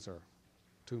tools are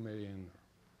 2 million or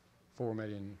 4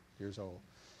 million years old,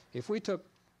 if we took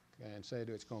and said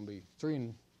it's going to be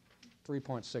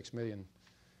 3.6 million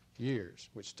years,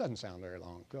 which doesn't sound very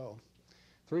long ago,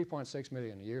 3.6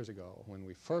 million years ago, when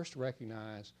we first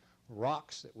recognized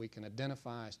rocks that we can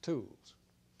identify as tools,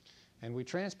 and we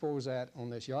transpose that on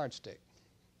this yardstick,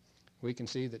 we can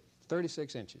see that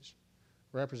 36 inches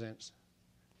represents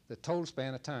the total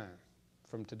span of time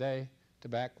from today to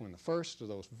back when the first of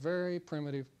those very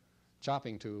primitive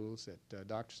chopping tools that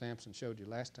Dr. Sampson showed you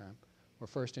last time were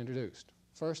first introduced.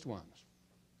 First ones.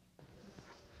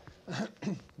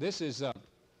 This is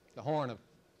the Horn of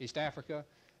East Africa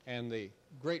and the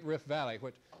Great Rift Valley,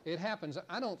 which it happens,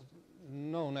 I don't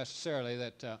know necessarily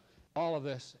that all of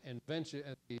this invention,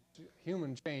 these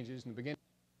human changes in the beginning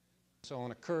and so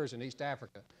on occurs in East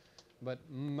Africa, but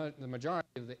the majority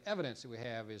of the evidence that we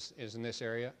have is in this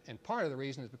area, and part of the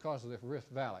reason is because of the Rift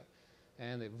Valley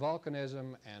and the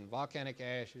volcanism and volcanic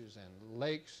ashes and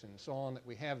lakes and so on that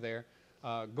we have there,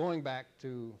 going back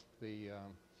to the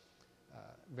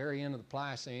very end of the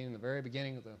Pliocene, the very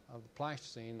beginning of the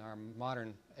Pleistocene, our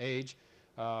modern age,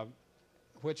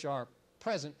 which are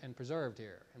present and preserved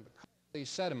here. And because these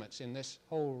sediments in this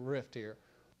whole rift here are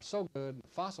so good, the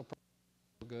fossil are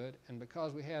so good, and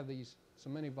because we have so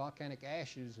many volcanic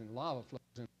ashes and lava flows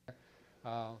in there,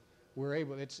 we're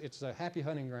able, it's a happy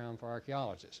hunting ground for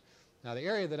archaeologists. Now the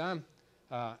area that I'm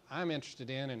interested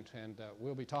in and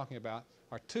we'll be talking about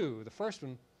are two. The first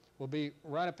one will be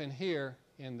right up in here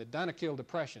in the Danakil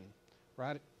Depression.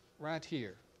 Right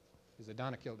here is the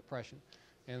Danakil Depression.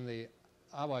 In the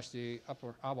Awash, the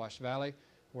upper Awash Valley,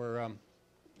 where,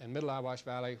 in middle Awash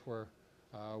Valley, where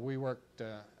we worked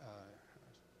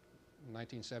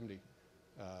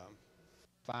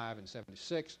 1975 and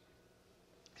 76.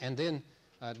 And then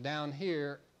down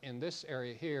here in this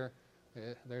area here,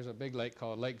 there's a big lake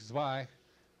called Lake Zwei,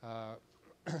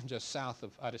 just south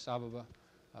of Addis Ababa,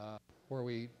 where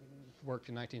we worked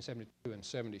in 1972 and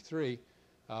 73,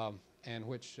 and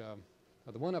which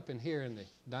the one up in here in the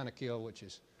Danakil, which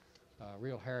is a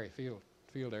real hairy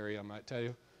field area, I might tell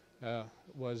you,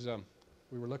 was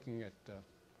we were looking at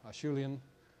Acheulean.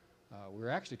 We were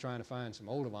actually trying to find some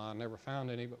Olduvai, never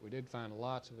found any, but we did find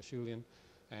lots of Acheulean,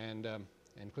 and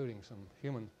including some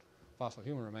fossil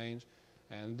human remains.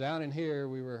 And down in here,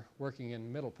 we were working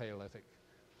in Middle Paleolithic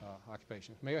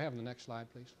occupations. May I have the next slide,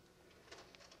 please?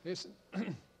 This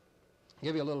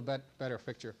give you a little bit better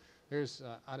picture. Here's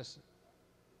Addis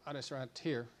right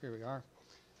here. Here we are.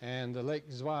 And the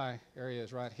Lake Zwei area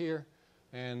is right here.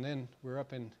 And then we're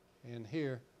up in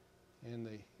here in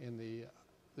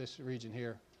this region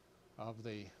here of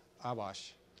the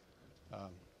Awash.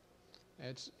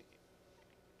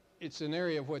 It's an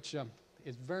area which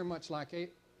is very much like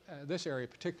this area,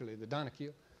 particularly the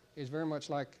Danakil, is very much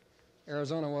like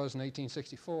Arizona was in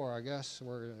 1864, I guess,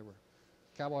 where there were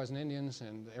cowboys and Indians,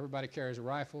 and everybody carries a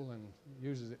rifle and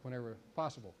uses it whenever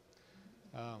possible.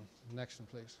 Next one,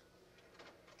 please.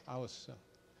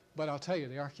 But I'll tell you,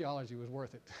 the archaeology was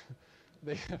worth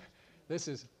it. This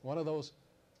is one of those,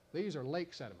 these are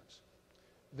lake sediments.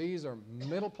 These are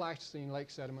Middle Pleistocene lake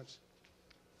sediments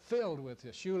filled with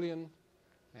Acheulean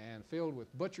and filled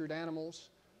with butchered animals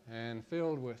and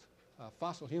filled with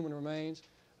fossil human remains.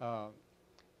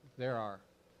 There are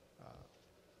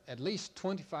at least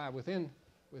 25, within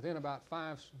about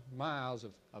 5 miles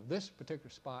of this particular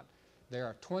spot, there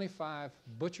are 25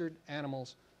 butchered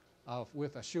animals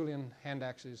with Acheulean hand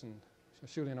axes and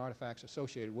Acheulean artifacts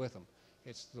associated with them.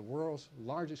 It's the world's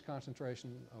largest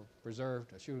concentration of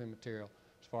preserved Acheulean material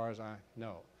as far as I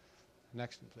know.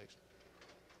 Next one, please.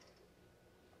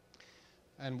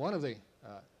 And one of the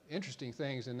interesting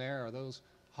things in there are those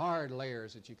hard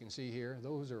layers that you can see here.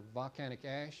 Those are volcanic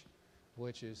ash,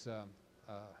 which is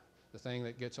the thing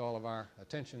that gets all of our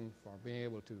attention for being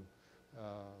able to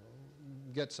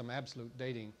get some absolute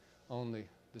dating on the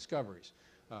discoveries.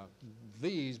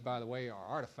 These, by the way, are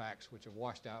artifacts which have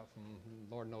washed out from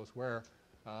Lord knows where,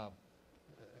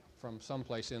 from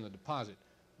someplace in the deposit.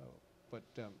 But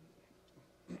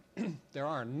there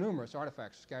are numerous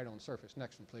artifacts scattered on the surface.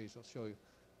 Next one, please. I'll show you.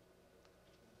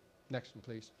 Next one,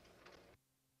 please.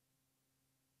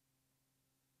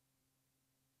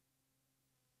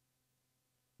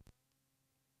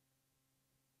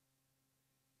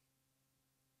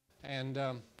 And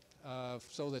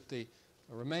so that the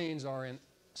remains are in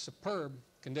superb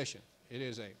condition. It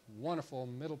is a wonderful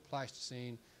Middle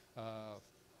Pleistocene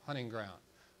hunting ground.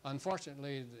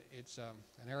 Unfortunately, it's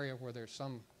an area where there's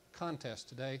some contest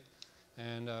today,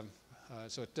 and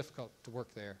so it's difficult to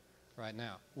work there right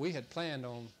now. We had planned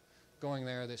on going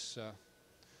there this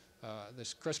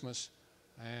Christmas,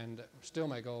 and still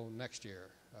may go next year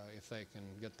if they can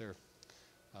get their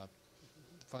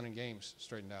fun and games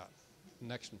straightened out.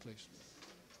 Next one, please.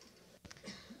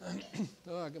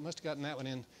 Oh, I must have gotten that one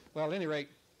in. Well, at any rate,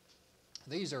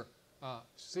 these are,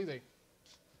 see, they,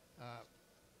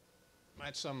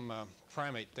 that's some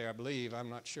primate there, I believe. I'm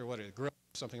not sure what it is, grill,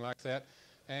 something like that.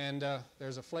 And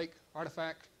there's a flake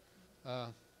artifact,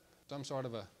 some sort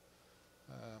of a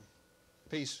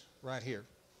piece right here,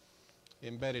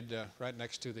 embedded right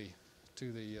next to the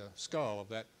skull of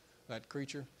that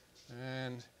creature.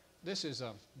 And this is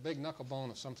a big knuckle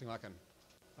bone of something like an,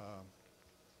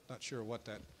 not sure what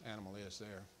that animal is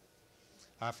there.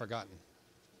 I've forgotten,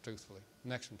 truthfully.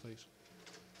 Next one, please.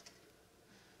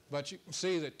 But you can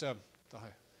see that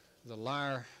the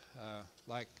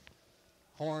lyre-like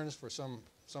horns for some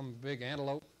big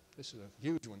antelope. This is a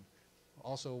huge one.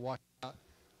 Also washed out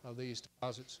of these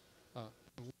deposits.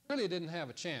 We really didn't have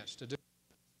a chance to do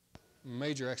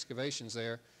major excavations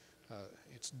there.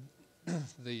 It's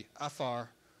the Afar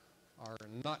are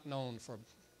not known for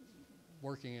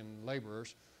working in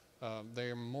laborers. They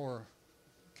are more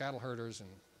cattle herders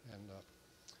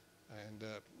and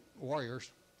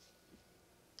warriors.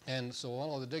 And so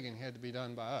all of the digging had to be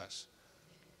done by us.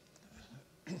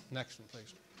 Next one,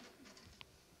 please.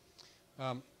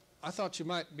 I thought you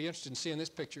might be interested in seeing this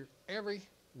picture. Every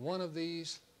one of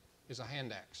these is a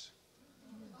hand axe.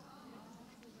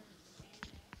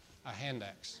 A hand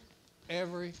axe.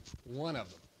 Every one of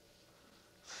them.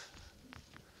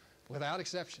 Without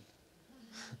exception.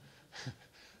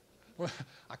 Well,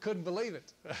 I couldn't believe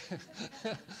it.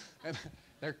 And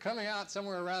they're coming out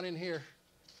somewhere around in here,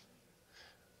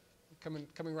 coming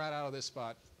right out of this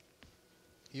spot.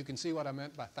 You can see what I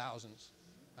meant by thousands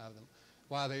of them.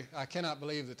 Why I cannot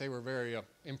believe that they were very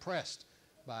impressed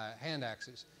by hand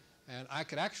axes. And I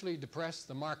could actually depress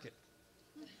the market.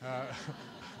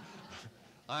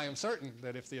 I am certain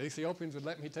that if the Ethiopians would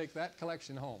let me take that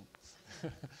collection home,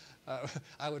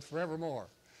 I would forevermore.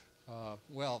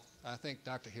 Well, I think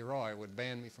Dr. Hiroi would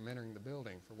ban me from entering the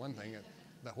building, for one thing.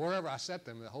 But wherever I set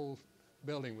them, the whole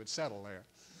building would settle there.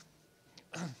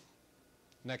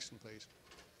 Next one, please.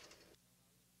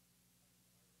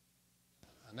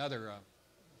 Another,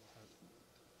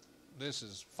 this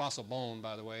is fossil bone,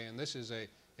 by the way, and this is a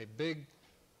big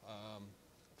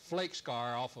flake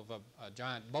scar off of a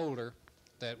giant boulder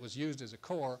that was used as a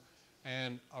core,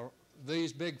 and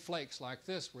these big flakes like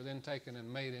this were then taken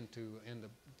and made into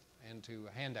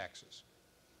hand axes.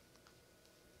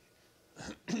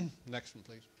 Next one,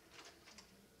 please.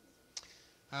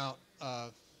 Now,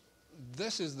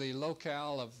 this is the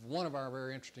locale of one of our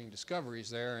very interesting discoveries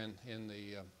there in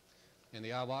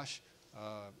the Awash.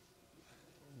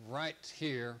 Right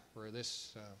here, where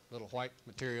this little white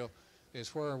material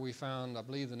is where we found, I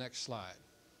believe, the next slide.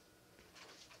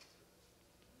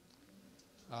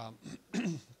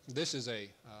 This is a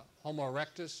Homo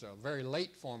erectus, a very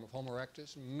late form of Homo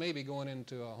erectus, maybe going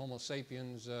into a Homo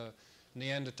sapiens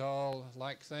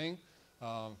Neanderthal-like thing.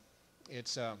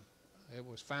 It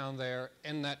was found there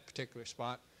in that particular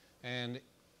spot, and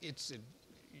it's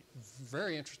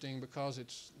very interesting because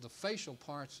the facial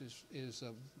parts is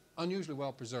unusually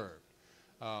well preserved.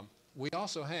 We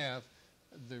also have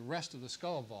the rest of the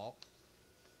skull vault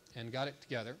and got it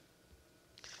together.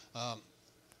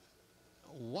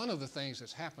 One of the things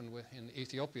that's happened in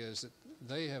Ethiopia is that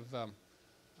they have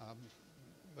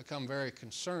become very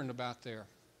concerned about their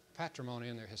patrimony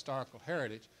and their historical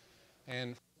heritage,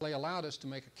 and they allowed us to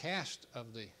make a cast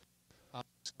of the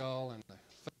skull and the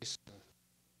face,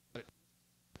 but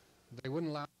they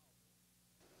wouldn't allow,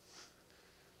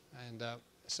 and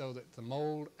so that the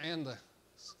mold and the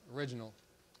original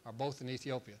are both in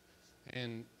Ethiopia,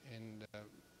 and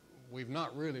we've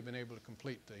not really been able to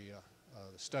complete the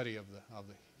study of the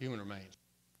human remains.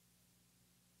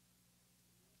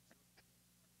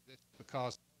 It's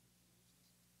because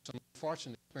some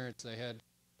unfortunate experience they had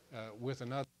with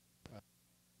another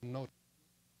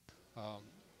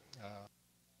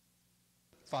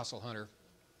fossil hunter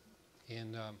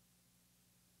and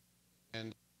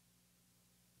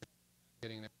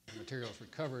getting their materials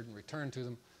recovered and returned to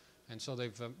them, and so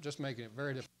they've just making it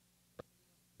very difficult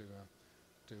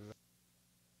to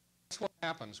that's what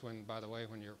happens when, by the way,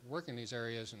 when you're working these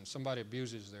areas and somebody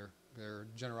abuses their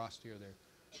generosity or their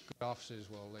good offices,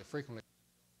 well, they frequently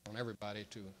on everybody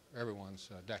to everyone's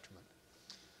detriment.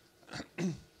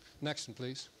 Next one,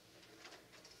 please.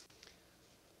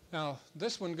 Now,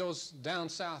 this one goes down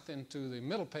south into the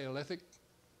Middle Paleolithic,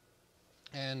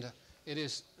 and it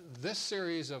is this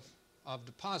series of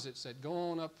deposits that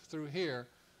go on up through here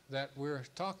that we're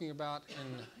talking about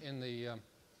in the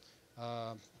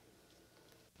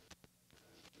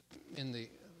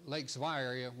Lake Zavai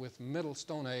area with Middle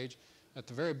Stone Age. At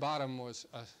the very bottom was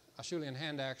Acheulean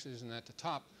hand axes, and at the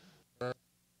top were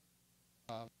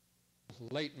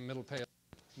late and Middle Paleolithic.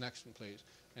 Next one, please.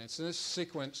 And it's in this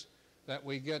sequence that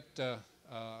we get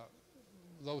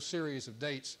those series of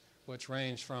dates, which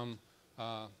range from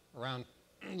around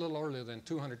a little earlier than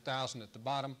 200,000 at the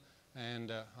bottom and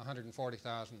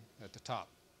 140,000 at the top.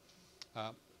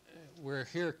 We're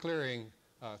here clearing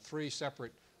three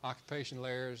separate occupation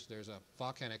layers. There's a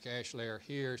volcanic ash layer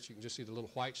here, so you can just see the little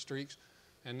white streaks.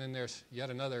 And then there's yet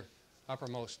another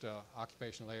uppermost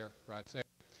occupation layer right there.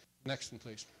 Next one,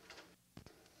 please.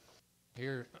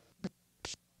 Here,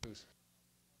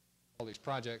 all these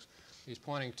projects, he's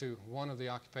pointing to one of the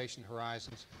occupation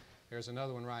horizons. There's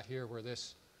another one right here where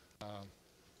this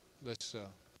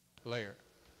layer.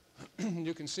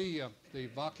 You can see the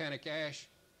volcanic ash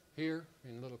here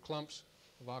in little clumps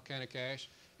of volcanic ash.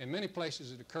 In many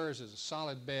places it occurs as a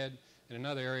solid bed. In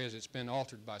other areas it's been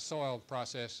altered by soil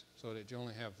process so that you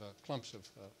only have clumps of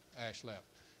ash left.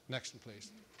 Next one,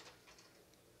 please.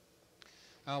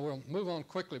 We'll move on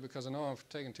quickly because I know I've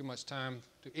taken too much time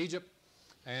to Egypt.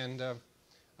 And the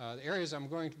areas I'm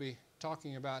going to be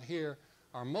talking about here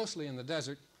are mostly in the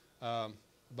desert,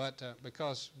 but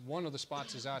because one of the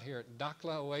spots is out here at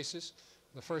Dakhla Oasis,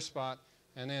 the first spot,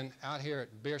 and then out here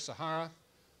at Bir Sahara.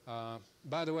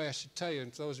 By the way, I should tell you,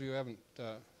 and for those of you who haven't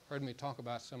heard me talk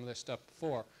about some of this stuff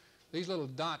before, these little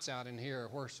dots out in here are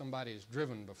where somebody has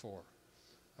driven before.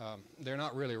 They're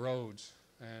not really roads,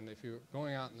 and if you're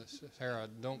going out in the Sahara,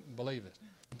 don't believe it.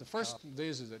 The first of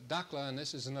these is at Dakhla, and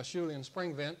this is an Acheulean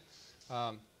spring vent.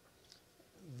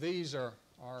 These are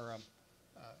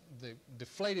the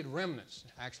deflated remnants,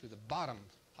 actually the bottom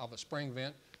of a spring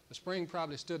vent. The spring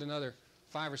probably stood another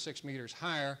 5 or 6 meters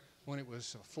higher when it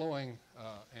was flowing,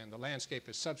 and the landscape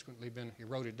has subsequently been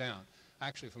eroded down.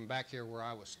 Actually, from back here where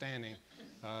I was standing,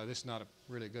 this is not a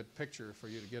really good picture for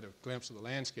you to get a glimpse of the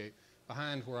landscape.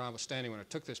 Behind where I was standing when I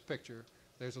took this picture,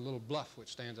 there's a little bluff which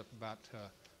stands up about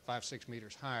 5 or 6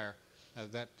 meters higher.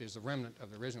 That is the remnant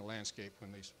of the original landscape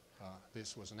when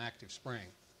this was an active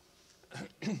spring.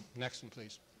 Next one,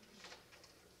 please.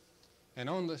 And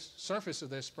on the surface of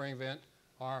this spring vent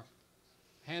are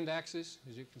hand axes,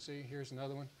 as you can see. Here's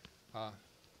another one.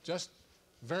 Just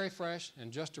very fresh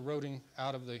and just eroding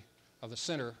out of the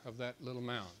center of that little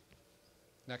mound.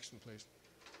 Next one, please.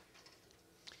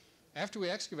 After we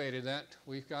excavated that,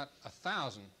 we've got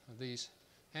 1,000 of these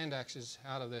hand axes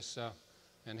out of this,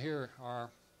 and here are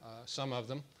some of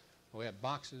them. We had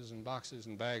boxes and boxes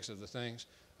and bags of the things.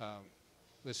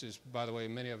 This is, by the way,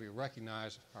 many of you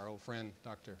recognize our old friend,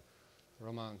 Dr.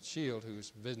 Roman Shield,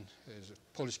 who's is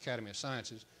a Polish Academy of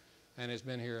Sciences and has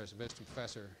been here as a visiting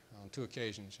professor on 2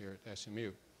 occasions here at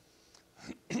SMU.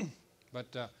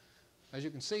 But as you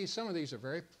can see, some of these are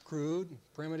very crude and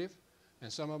primitive.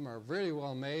 and some of them are very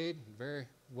well made, very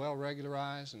well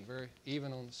regularized, and very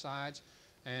even on the sides.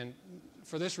 And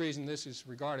for this reason, this is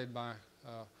regarded by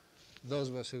those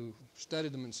of us who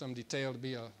studied them in some detail to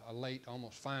be a late,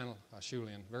 almost final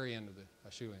Acheulean, very end of the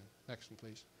Acheulean. Next one,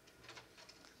 please.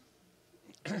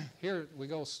 Here we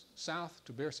go south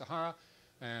to Bir Sahara,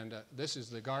 and this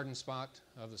is the garden spot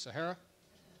of the Sahara.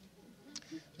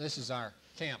 This is our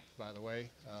camp, by the way.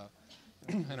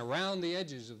 And around the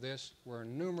edges of this were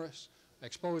numerous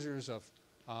exposures of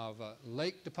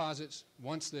lake deposits.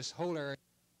 Once this whole area,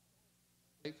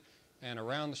 and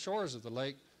around the shores of the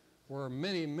lake were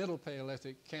many Middle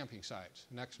Paleolithic camping sites.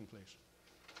 Next one, please.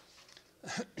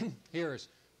 Here is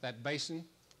that basin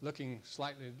looking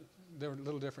slightly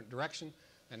little different direction.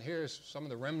 And here's some of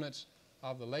the remnants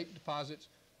of the lake deposits.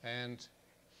 And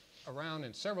around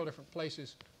in several different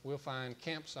places, we'll find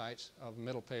campsites of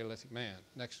Middle Paleolithic man.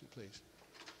 Next one, please.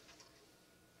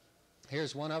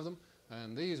 Here's one of them.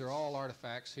 And these are all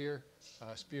artifacts here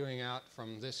spewing out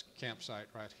from this campsite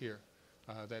right here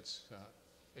that's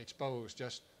exposed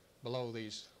just below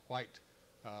these white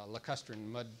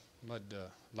lacustrine mud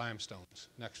limestones.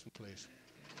 Next one, please.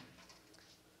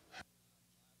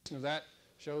 Of that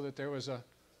show that there was a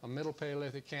Middle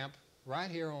Paleolithic camp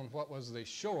right here on what was the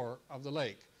shore of the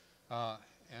lake.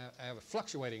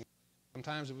 Fluctuating.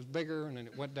 Sometimes it was bigger and then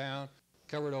it went down,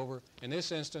 covered over. In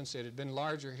this instance, it had been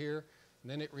larger here,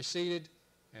 and then it receded,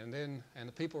 and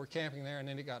the people were camping there, and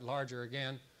then it got larger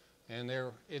again. And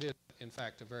there it is, in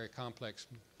fact, a very complex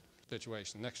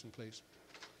situation. Next one, please.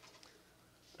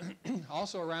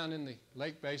 Also around in the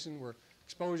lake basin were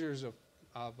exposures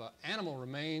of animal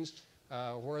remains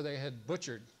where they had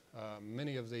butchered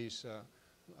many of these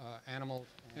animals.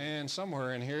 And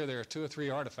somewhere in here there are 2 or 3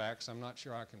 artifacts, I'm not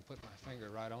sure I can put my finger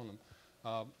right on them,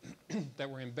 that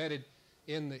were embedded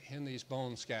in these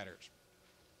bone scatters.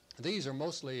 These are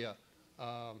mostly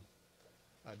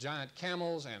giant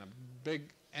camels and a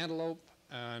big antelope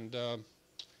and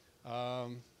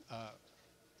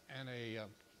a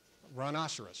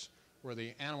rhinoceros were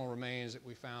the animal remains that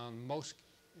we found most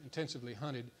intensively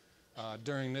hunted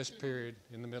during this period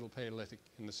in the Middle Paleolithic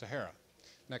in the Sahara.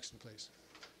 Next one, please.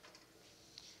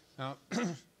 Now,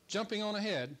 jumping on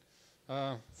ahead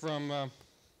from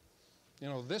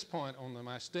this point on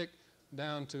my stick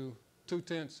down to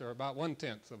 2/10 or about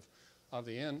 1/10 of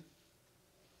the end,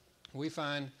 we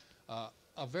find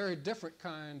a very different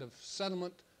kind of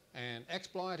settlement and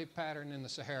exploitative pattern in the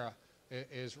Sahara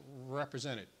is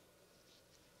represented.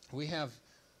 We have,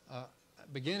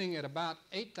 beginning at about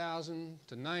 8,000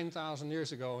 to 9,000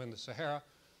 years ago in the Sahara,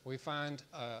 we find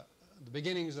the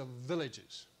beginnings of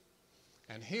villages.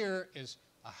 And here is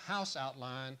a house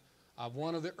outline of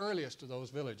one of the earliest of those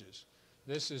villages.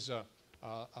 This is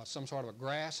some sort of a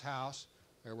grass house.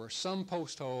 There were some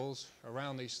post holes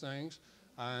around these things,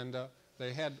 and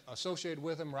they had associated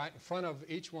with them right in front of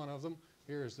each one of them.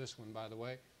 Here is this one, by the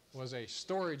way, was a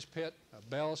storage pit, a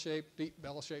bell-shaped, deep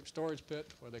bell-shaped storage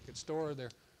pit where they could store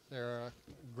their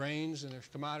grains and their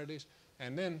commodities.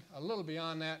 And then a little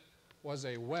beyond that was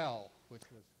a well, which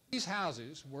was... These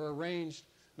houses were arranged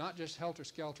not just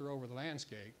helter-skelter over the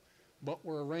landscape, but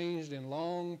were arranged in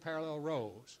long parallel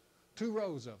rows, 2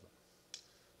 rows of them,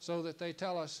 so that they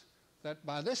tell us that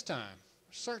by this time,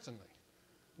 certainly,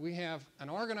 we have an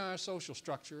organized social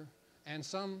structure and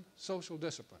some social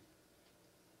discipline.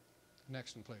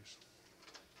 Next one, please.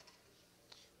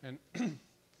 And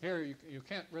here you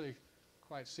can't really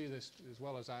quite see this as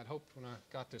well as I'd hoped when I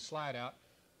got this slide out,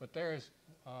 but there's,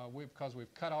 because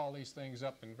we've cut all these things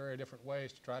up in very different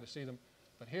ways to try to see them,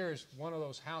 but here's one of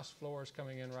those house floors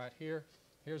coming in right here.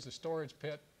 Here's the storage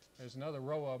pit. There's another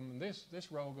row of them. And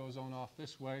this row goes on off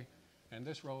this way, and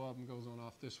this row of them goes on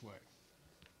off this way.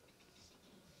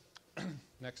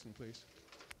 Next one, please.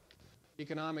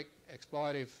 Economic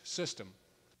exploitative system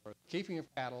for the keeping of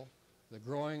cattle, the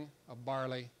growing of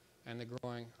barley, and the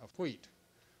growing of wheat.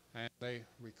 And they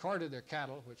recorded their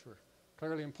cattle, which were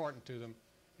clearly important to them,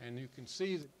 and you can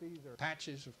see that these are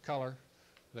patches of color.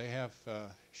 They have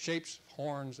shapes of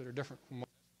horns that are different from,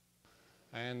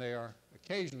 and they are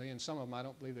occasionally, in some of them, I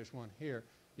don't believe there's one here,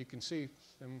 you can see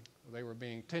them, they were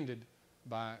being tended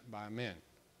by men.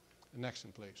 The next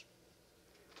one, please.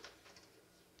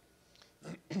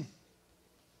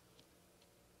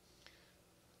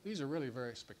 These are really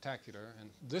very spectacular, and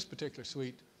this particular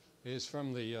suite is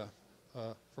from the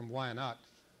from Wyandotte,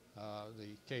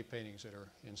 the cave paintings that are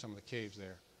in some of the caves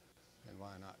there in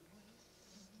Wyandotte.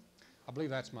 I believe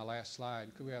that's my last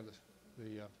slide. Could we have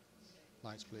the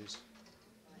lights, please?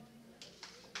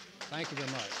 Thank you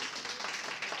very much.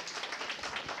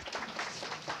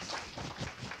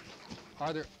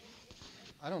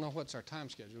 I don't know what's our time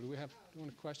schedule. Do we have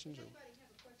any questions? Or? Anybody have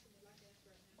a question they'd like to ask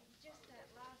right now? Just that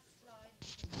last slide.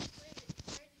 Where did you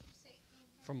say it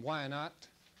came From Wyandotte,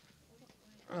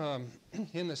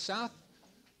 in the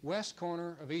southwest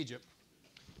corner of Egypt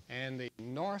and the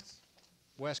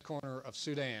northwest corner of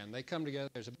Sudan. They come together.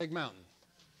 There's a big mountain,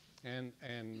 and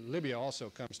Libya also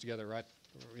comes together right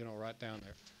down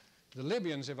there. The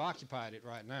Libyans have occupied it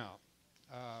right now,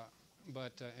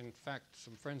 but in fact,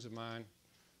 some friends of mine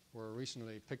were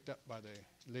recently picked up by the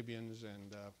Libyans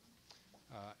and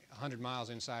 100 miles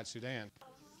inside Sudan.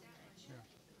 Yeah.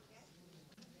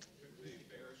 The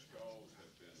bear skulls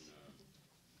have been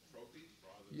trophies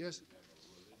rather than Yes. have a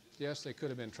religious. Yes, they could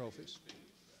have been trophies.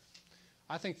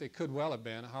 I think they could well have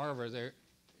been. However, they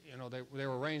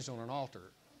were arranged on an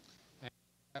altar, and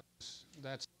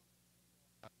that's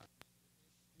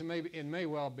it may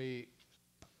well be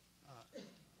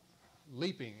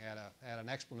leaping at an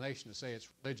explanation to say it's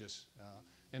religious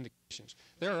indications.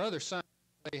 There are other signs.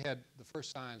 They had the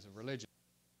first signs of religion,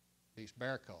 these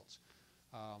bear cults.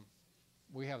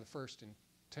 We have the first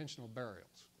intentional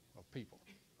burials of people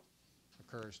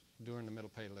occurs during the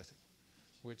Middle Paleolithic,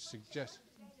 which suggests.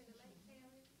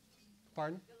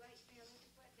 Pardon?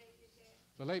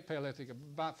 The late Paleolithic,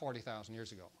 about 40,000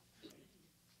 years ago.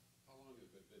 How long have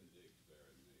it been digged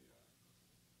there in the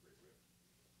Great Rift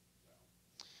Valley?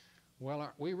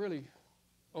 Well, we really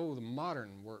owe the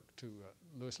modern work to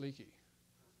Louis Leakey.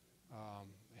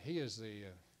 He is the,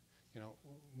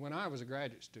 when I was a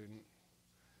graduate student,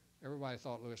 everybody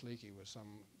thought Louis Leakey was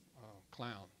some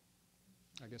clown.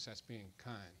 I guess that's being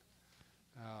kind.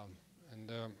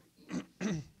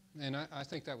 And I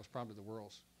think that was probably the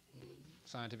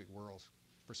scientific world's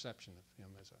perception of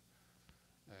him as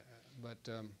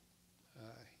a,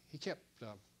 he kept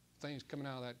things coming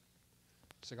out of that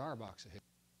cigar box of his.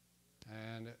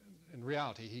 And in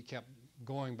reality, he kept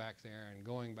going back there and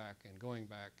going back and going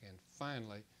back, and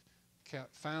finally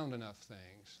found enough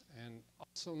things. And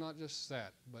also not just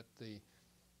that, but the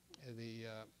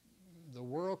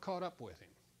world caught up with him.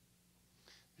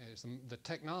 As the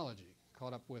technology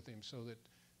caught up with him, so that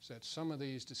some of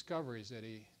these discoveries that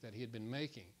he had been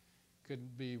making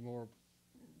could be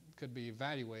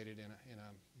evaluated in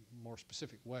a more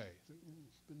specific way.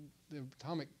 The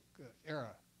atomic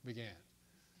era began.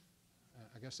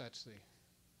 I guess that's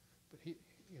but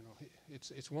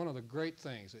it's one of the great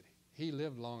things that he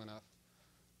lived long enough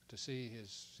to see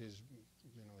his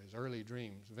early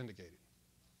dreams vindicated.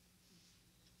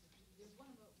 There's one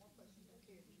more question back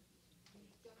here.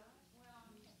 Well, I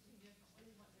mean, two different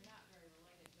ones, but they're not very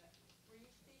related. But were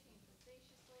you speaking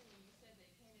facetiously when you said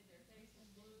they painted their faces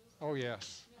blue? Oh,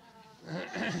 yes.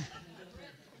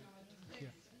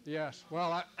 Yes.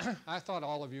 Well, I thought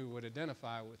all of you would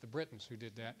identify with the Britons who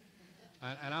did that.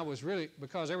 And I was really,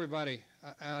 because everybody,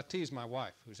 I teased my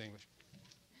wife, who's English,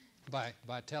 by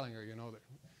telling her,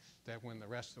 that when the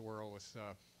rest of the world was,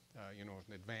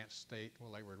 an advanced state,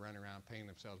 well, they were running around painting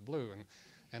themselves blue.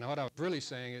 And what I was really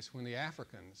saying is when the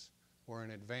Africans were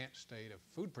in an advanced state of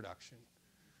food production,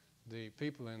 the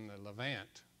people in the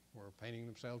Levant were painting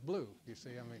themselves blue. You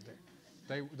see, I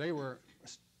mean, they were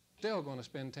still going to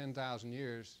spend 10,000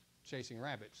 years chasing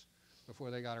rabbits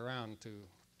before they got around to.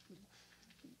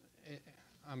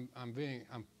 I'm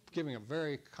giving a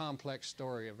very complex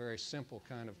story, a very simple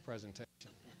kind of presentation.